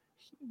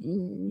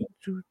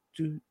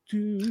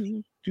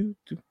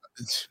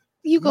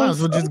 You Might go. as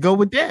well just go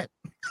with that.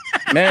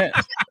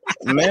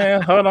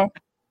 Man, hold on.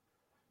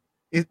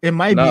 It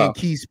might be No. a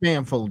key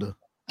spam folder.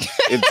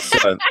 It's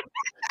son.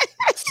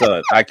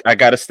 I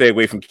gotta stay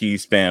away from Key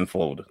spam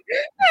folder.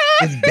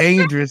 It's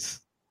dangerous.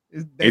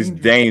 It's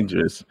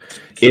dangerous.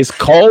 It's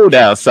cold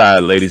outside,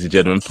 ladies and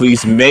gentlemen.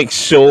 Please make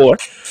sure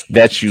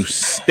that you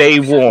stay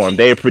warm.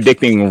 They are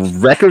predicting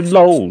record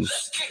lows.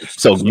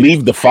 So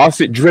leave the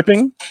faucet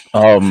dripping.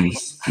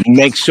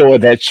 Make sure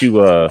that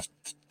you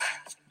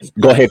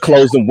go ahead,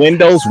 close the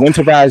windows,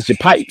 winterize your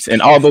pipes,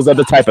 and all those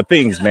other type of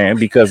things, man,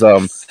 because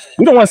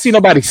we don't want to see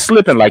nobody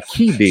slipping like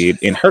he did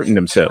and hurting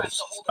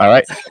themselves. All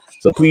right.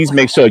 So please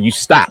make sure you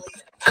stop,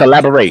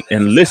 collaborate,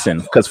 and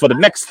listen, because for the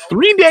next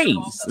 3 days,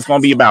 it's gonna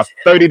be about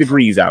 30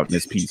 degrees out in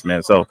this piece,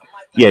 man. So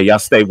yeah, y'all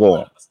stay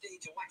warm.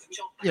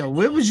 Yeah,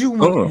 where was you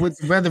with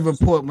the weather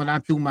report when I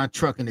threw my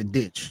truck in the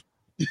ditch?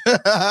 You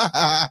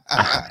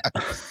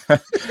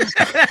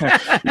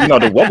know,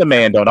 the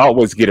weatherman don't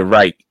always get it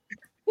right.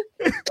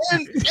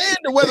 And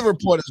the weather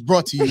report is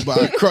brought to you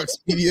by Crux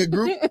Media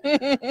Group.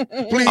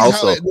 Please Also-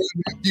 holler at them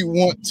if you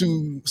want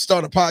to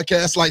start a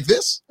podcast like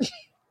this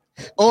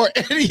or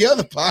any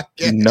other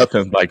podcast.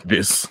 Nothing like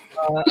this.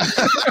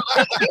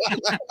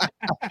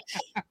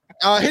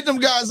 Hit them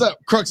guys up,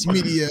 Crux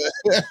Media.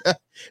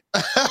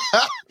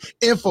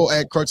 Info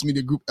at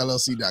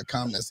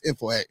cruxmediagroupllc.com. That's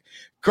info at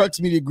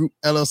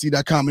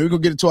cruxmediagroupllc.com. And we're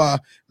going to get into our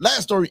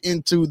last story,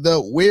 into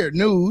the weird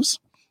news.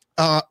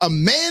 A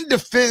man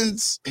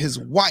defends his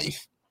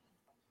wife,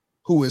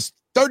 who is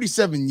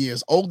 37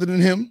 years older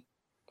than him.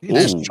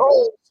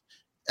 Ooh.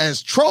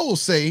 As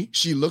trolls say,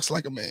 she looks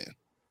like a man.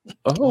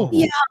 Oh,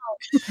 Yeah.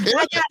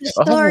 I got a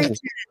story.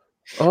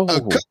 oh, A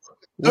couple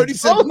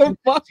 37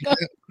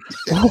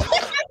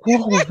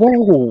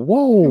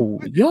 whoa,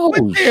 yo,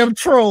 Damn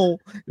troll.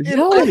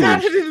 yo. How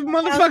did this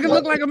motherfucker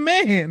look like a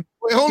man?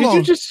 Wait, hold Did on.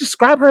 you just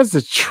describe her as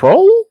a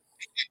troll?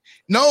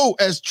 No,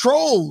 as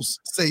trolls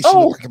say she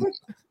Oh. looks like a man.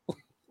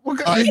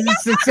 Is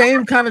this the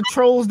same kind of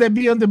trolls that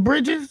be under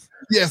bridges?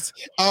 Yes.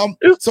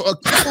 So a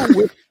couple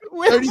with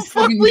Where the 37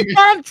 fuck we years.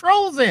 find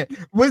trolls at?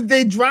 Was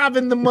they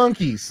driving the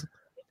monkeys?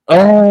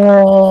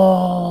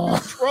 Oh,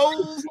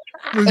 Trolls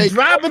was Hey,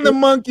 driving the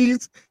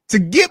monkeys to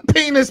get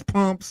penis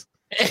pumps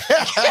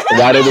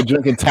while they were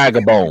drinking Tiger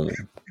Bone.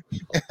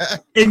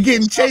 and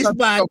getting chased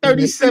by a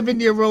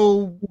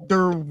 37-year-old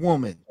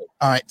woman.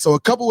 All right. So a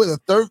couple with a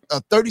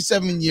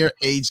 37-year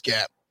age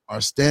gap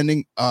are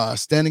standing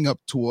up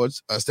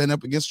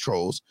against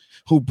trolls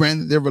who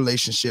branded their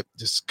relationship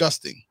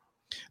disgusting.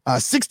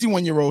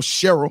 61-year-old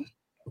Cheryl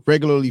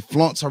regularly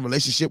flaunts her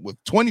relationship with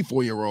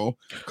 24-year-old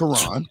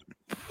Karan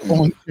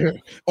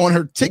on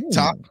her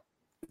TikTok,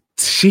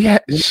 She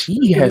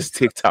has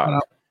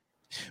TikTok.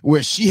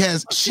 where she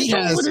has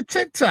with a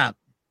TikTok.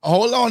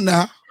 hold on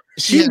now.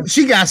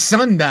 She got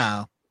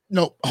sundial.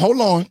 No,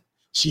 hold on.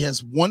 She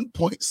has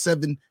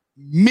 1.7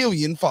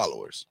 million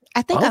followers.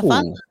 I think I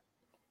found.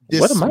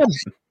 What am I?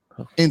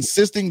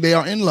 Insisting they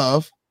are in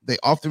love. They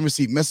often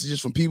receive messages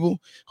from people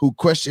who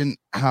question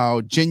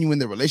how genuine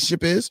their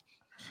relationship is,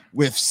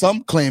 with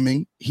some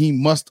claiming he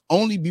must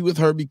only be with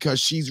her because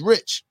she's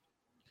rich,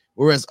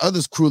 whereas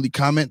others cruelly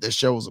comment that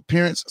Cheryl's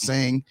appearance,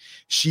 saying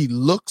she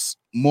looks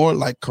more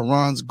like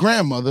Karan's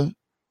grandmother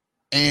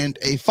and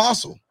a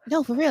fossil.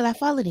 No, for real, I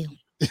followed him.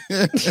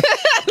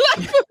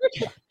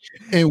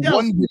 In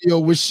one video,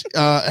 which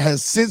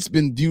has since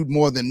been viewed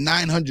more than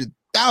 900,000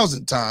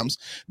 1,000 times,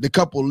 the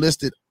couple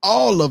listed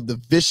all of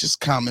the vicious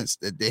comments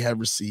that they have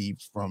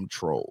received from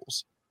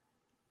trolls.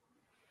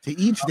 To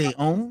each their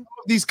own.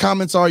 These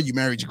comments are: you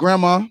married your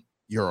grandma,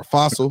 you're a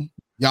fossil,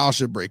 y'all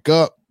should break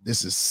up,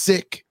 this is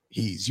sick,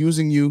 he's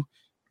using you,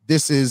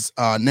 this is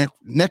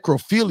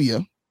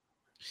necrophilia,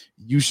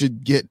 you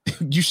should get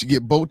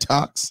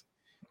Botox.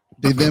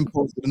 They then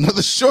posted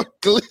another short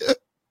clip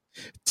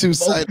to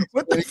cite.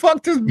 What the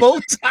fuck does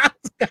Botox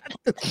got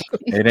to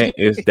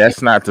do?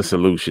 That's not the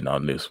solution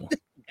on this one.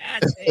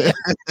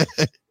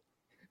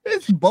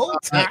 It's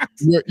Botox.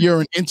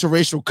 You're an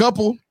interracial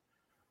couple.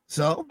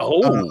 So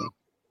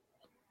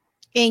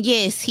and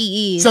yes,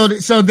 he is.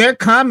 So their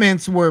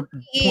comments were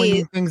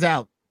pointing things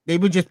out. They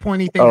were just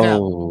pointing things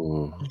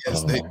out.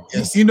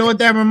 Yes. You know what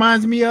that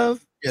reminds me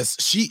of? Yes,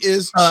 she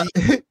is.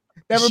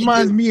 That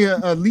reminds me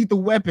of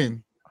Lethal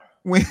Weapon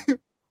when he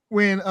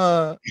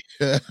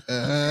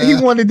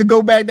wanted to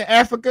go back to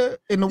Africa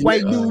and the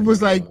white dude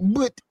was like,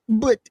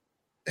 but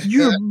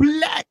you're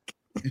black.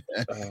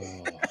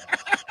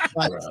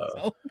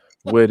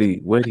 Where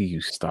do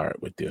you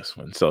start with this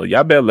one? So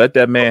y'all better let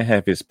that man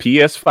have his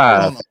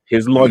PS5,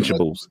 his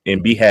Lunchables,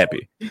 and be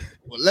happy.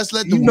 Well, let's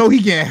let he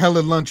getting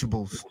hella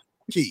Lunchables.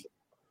 Key.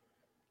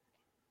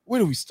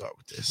 Where do we start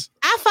with this?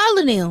 I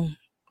follow them.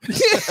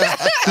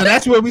 So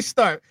that's where we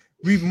start.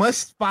 We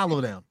must follow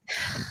them.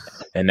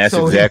 And that's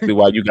exactly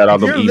why you got all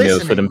them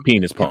emails for them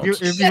penis pumps.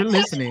 If you're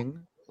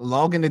listening,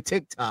 log into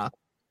TikTok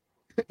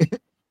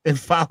and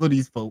follow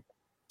these folks.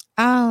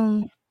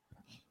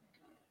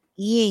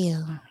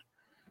 Yeah.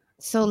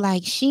 So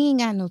like she ain't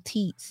got no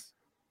teeth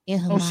in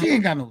her mouth. She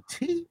ain't got no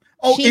teeth.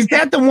 Oh, is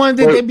that the one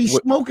that they be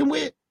smoking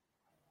with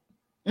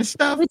and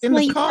stuff in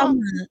the car?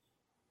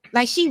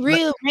 Like she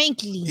real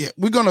wrinkly. Yeah,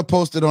 we're gonna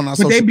post it on our.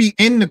 But they be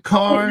in the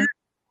car.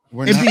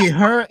 It'd be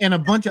her and a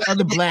bunch of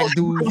other black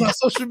dudes on our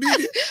social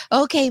media.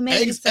 Okay,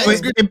 man.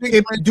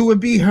 Do it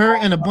be her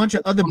and a bunch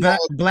of other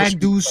black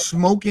dudes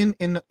smoking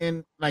in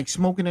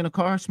smoking in the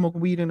car, smoking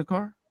weed in the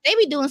car? They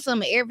be doing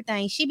some of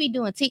everything. She be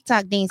doing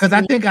TikTok dancing. Because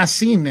I think I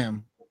seen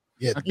them.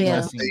 Yeah.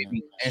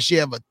 And she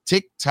have a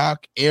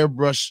TikTok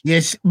airbrush.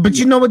 Yes, but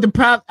you know what the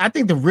problem? I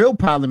think the real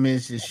problem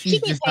is she's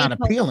just not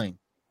appealing.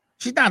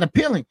 She's not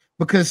appealing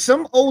because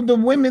some older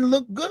women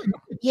look good.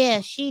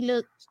 Yeah, she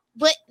looked.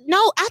 But no,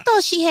 I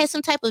thought she had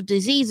some type of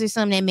disease or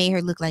something that made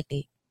her look like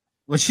that.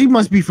 Well, she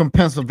must be from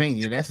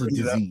Pennsylvania. That's a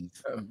disease.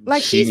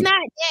 Like she's not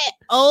that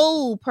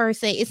old per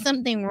se. It's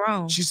something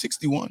wrong. She's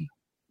 61.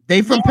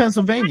 They from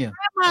Pennsylvania. My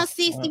grandma's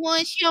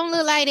 61. She don't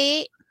look like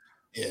that.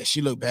 Yeah,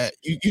 she look bad.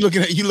 You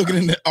looking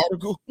in the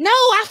article? No,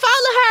 I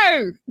follow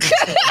her.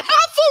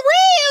 For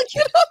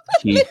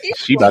real.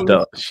 She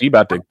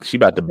about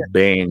to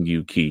ban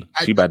you, Key.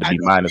 She about to be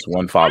minus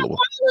one follower.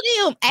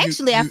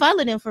 Actually, I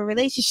follow them for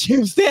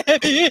relationships.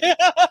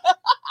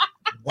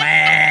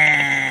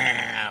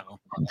 Wow.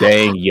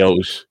 Dang,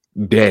 Yosh.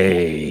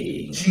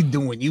 Dang. She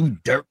doing you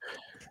dirt.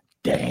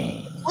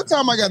 Dang. What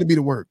time I got to be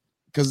to work?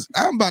 Because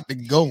I'm about to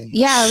go.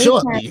 Yeah,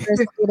 shortly.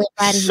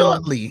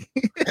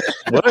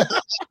 What?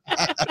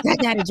 I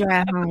gotta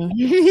drive home.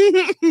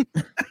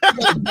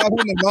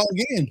 Log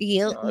in.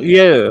 Yeah.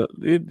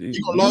 You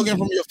gonna log in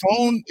from your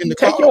phone in the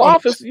car? Your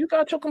office. You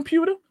got your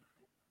computer?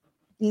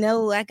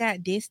 No, I got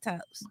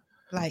desktops.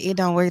 Like it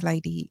don't work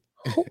like that.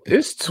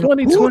 It's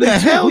 2022. Who the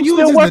hell you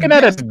still working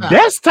at a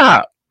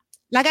desktop?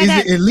 Like is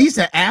it at least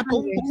an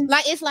Apple?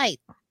 Like it's like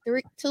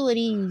two of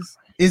these.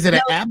 Is it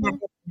an Apple?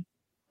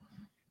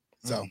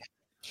 So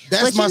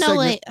that's my segment.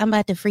 What? I'm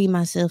about to free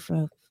myself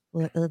from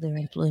other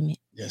employment.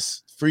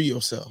 Yes, free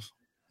yourself,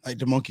 like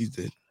the monkeys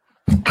did.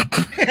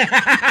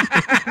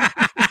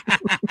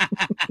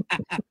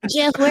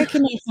 Jeff, where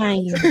can they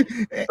find you?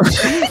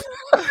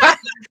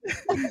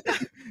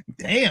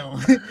 Damn,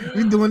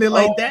 we doing it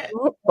like that.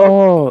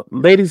 Oh,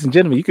 ladies and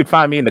gentlemen, you can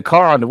find me in the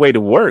car on the way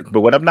to work.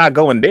 But when I'm not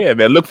going there,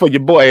 man, look for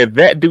your boy at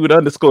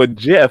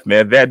 _Jeff,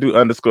 man.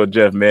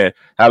 _Jeff, man.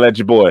 Holla at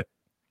your boy.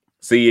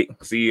 See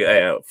you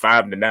at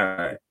 5 to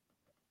 9.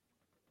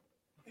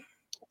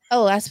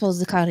 Oh, I supposed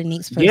to call the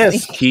next person.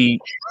 Yes, Key.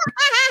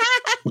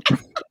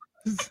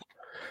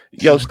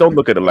 Yo, don't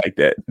look at it like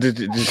that.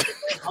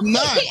 I'm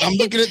not. I'm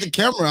looking at the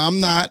camera.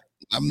 I'm not.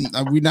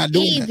 We're not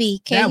doing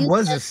Evie, that. That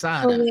was a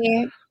sign.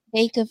 Where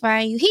they could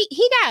find you.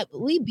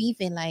 We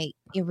beefing like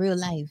in real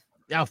life.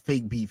 Y'all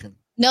fake beefing.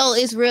 No,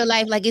 it's real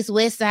life. Like it's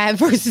West Side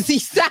versus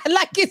East Side.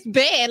 Like it's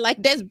bad.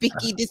 Like that's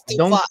Biggie. This too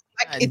far.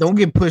 Like, don't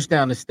get pushed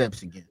down the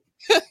steps again.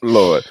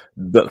 Lord.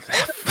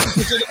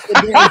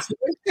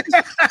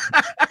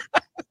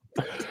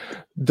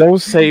 Don't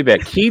say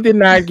that. Key did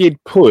not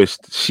get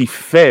pushed. She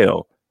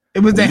fell. It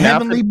was a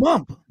heavenly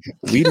bump.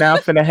 We now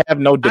finna have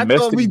no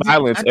domestic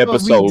violence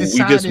episode. We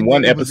just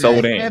one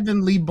episode in.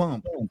 Heavenly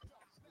bump. It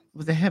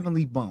was a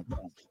heavenly bump.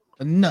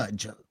 A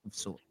nudge of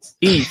sorts.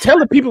 Tell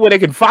the people where they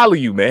can follow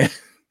you, man.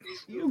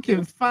 You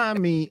can find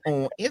me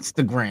on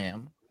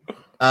Instagram.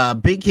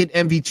 Big Kid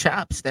Envy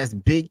Chops. That's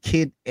Big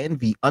Kid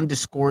Envy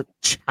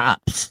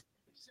 _Chops.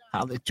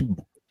 Holla at you.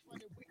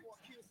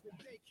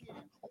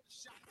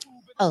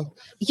 Oh,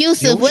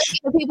 Yusuf, where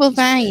can people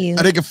find you?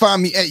 They can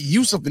find me at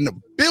Yusuf in the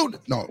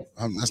building. No,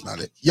 that's not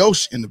it.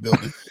 Yosh in the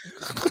building.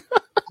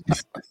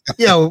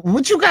 Yo,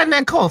 what you got in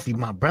that coffee,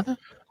 my brother?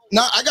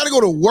 No, I gotta go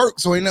to work,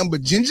 so ain't nothing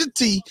but ginger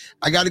tea.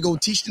 I gotta go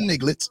teach the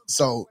nigglets,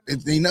 so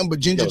it ain't nothing but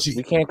ginger tea.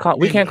 We can't call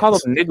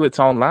them nigglets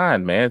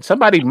online, man.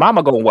 Somebody,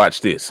 mama, gonna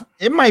watch this.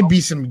 It might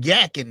be some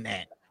yak in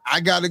that.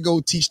 I gotta go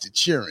teach the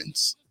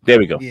childrens. There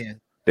we go. Yeah,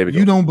 there we go.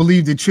 You don't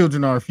believe the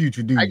children are our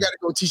future, do you? I gotta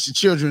go teach the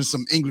children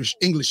some English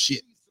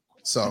shit.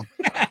 So,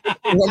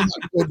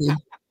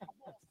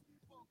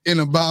 in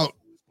about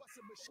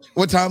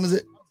what time is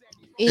it?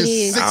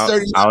 It's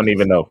 6:30. I don't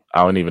even know.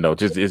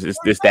 Just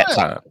it's that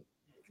time.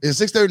 It's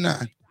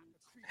 6:39,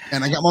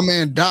 and I got my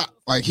man Doc.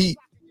 Like he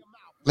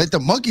let the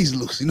monkeys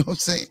loose. You know what I'm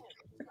saying?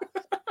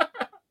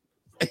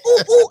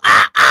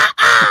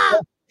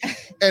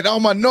 And all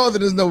my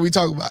Northerners know we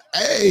talk about.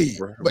 Hey,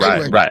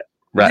 right.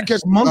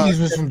 Monkeys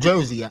was from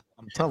Jersey. I'm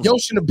telling you.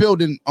 Yosh in the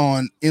building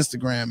on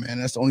Instagram, man.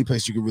 That's the only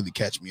place you can really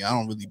catch me. I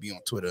don't really be on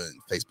Twitter and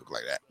Facebook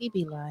like that. He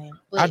be lying.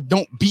 I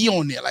don't be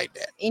on there like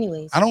that.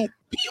 Anyways, I don't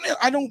be on there.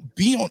 I don't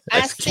be on.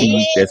 That's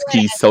key. That's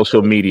key.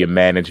 Social media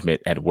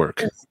management at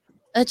work.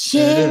 A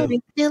chair is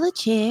still a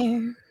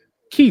chair.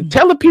 Key,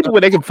 tell the people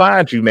where they can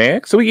find you,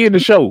 man. So we get in the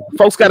show.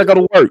 Folks got to go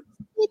to work.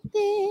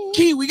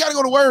 Key, we got to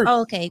go to work.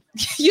 Okay.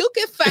 You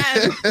can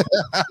find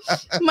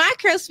My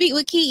Curl Speak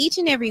with Key each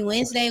and every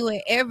Wednesday,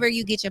 wherever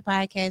you get your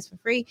podcast for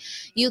free.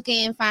 You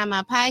can find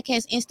my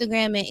podcast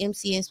Instagram at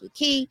MCS with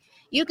Key.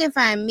 You can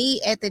find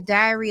me at the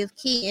Diary of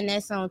Key, and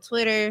that's on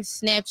Twitter,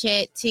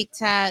 Snapchat,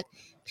 TikTok,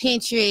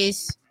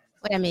 Pinterest.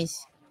 What I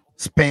miss?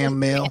 Spam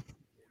mail.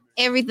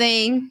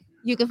 Everything.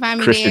 You can find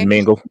me Christian there.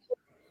 Mingle.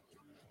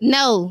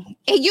 No.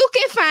 And you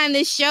can find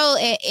the show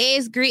at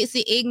Eggs, Grits,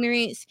 and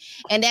Ignorance.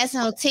 And that's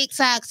on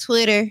TikTok,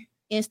 Twitter,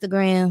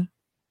 Instagram,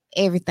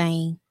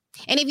 everything.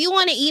 And if you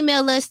want to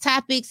email us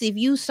topics, if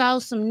you saw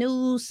some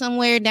news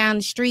somewhere down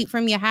the street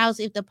from your house,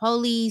 if the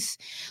police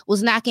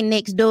was knocking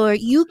next door,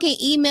 you can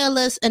email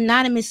us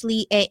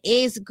anonymously at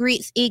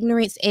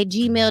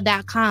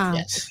eggsgritsignorance@gmail.com.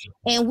 Yes.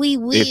 And we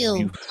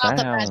will talk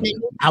about the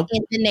news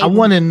in the I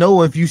want to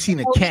know if you seen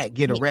a cat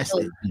get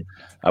arrested.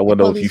 I want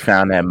to know if you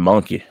found that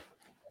monkey.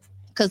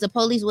 Because the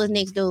police was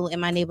next door in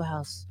my neighbor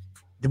house.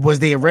 Was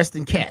they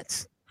arresting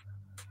cats?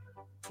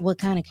 What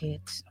kind of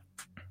cats?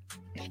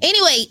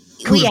 Anyway,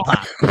 we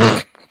out.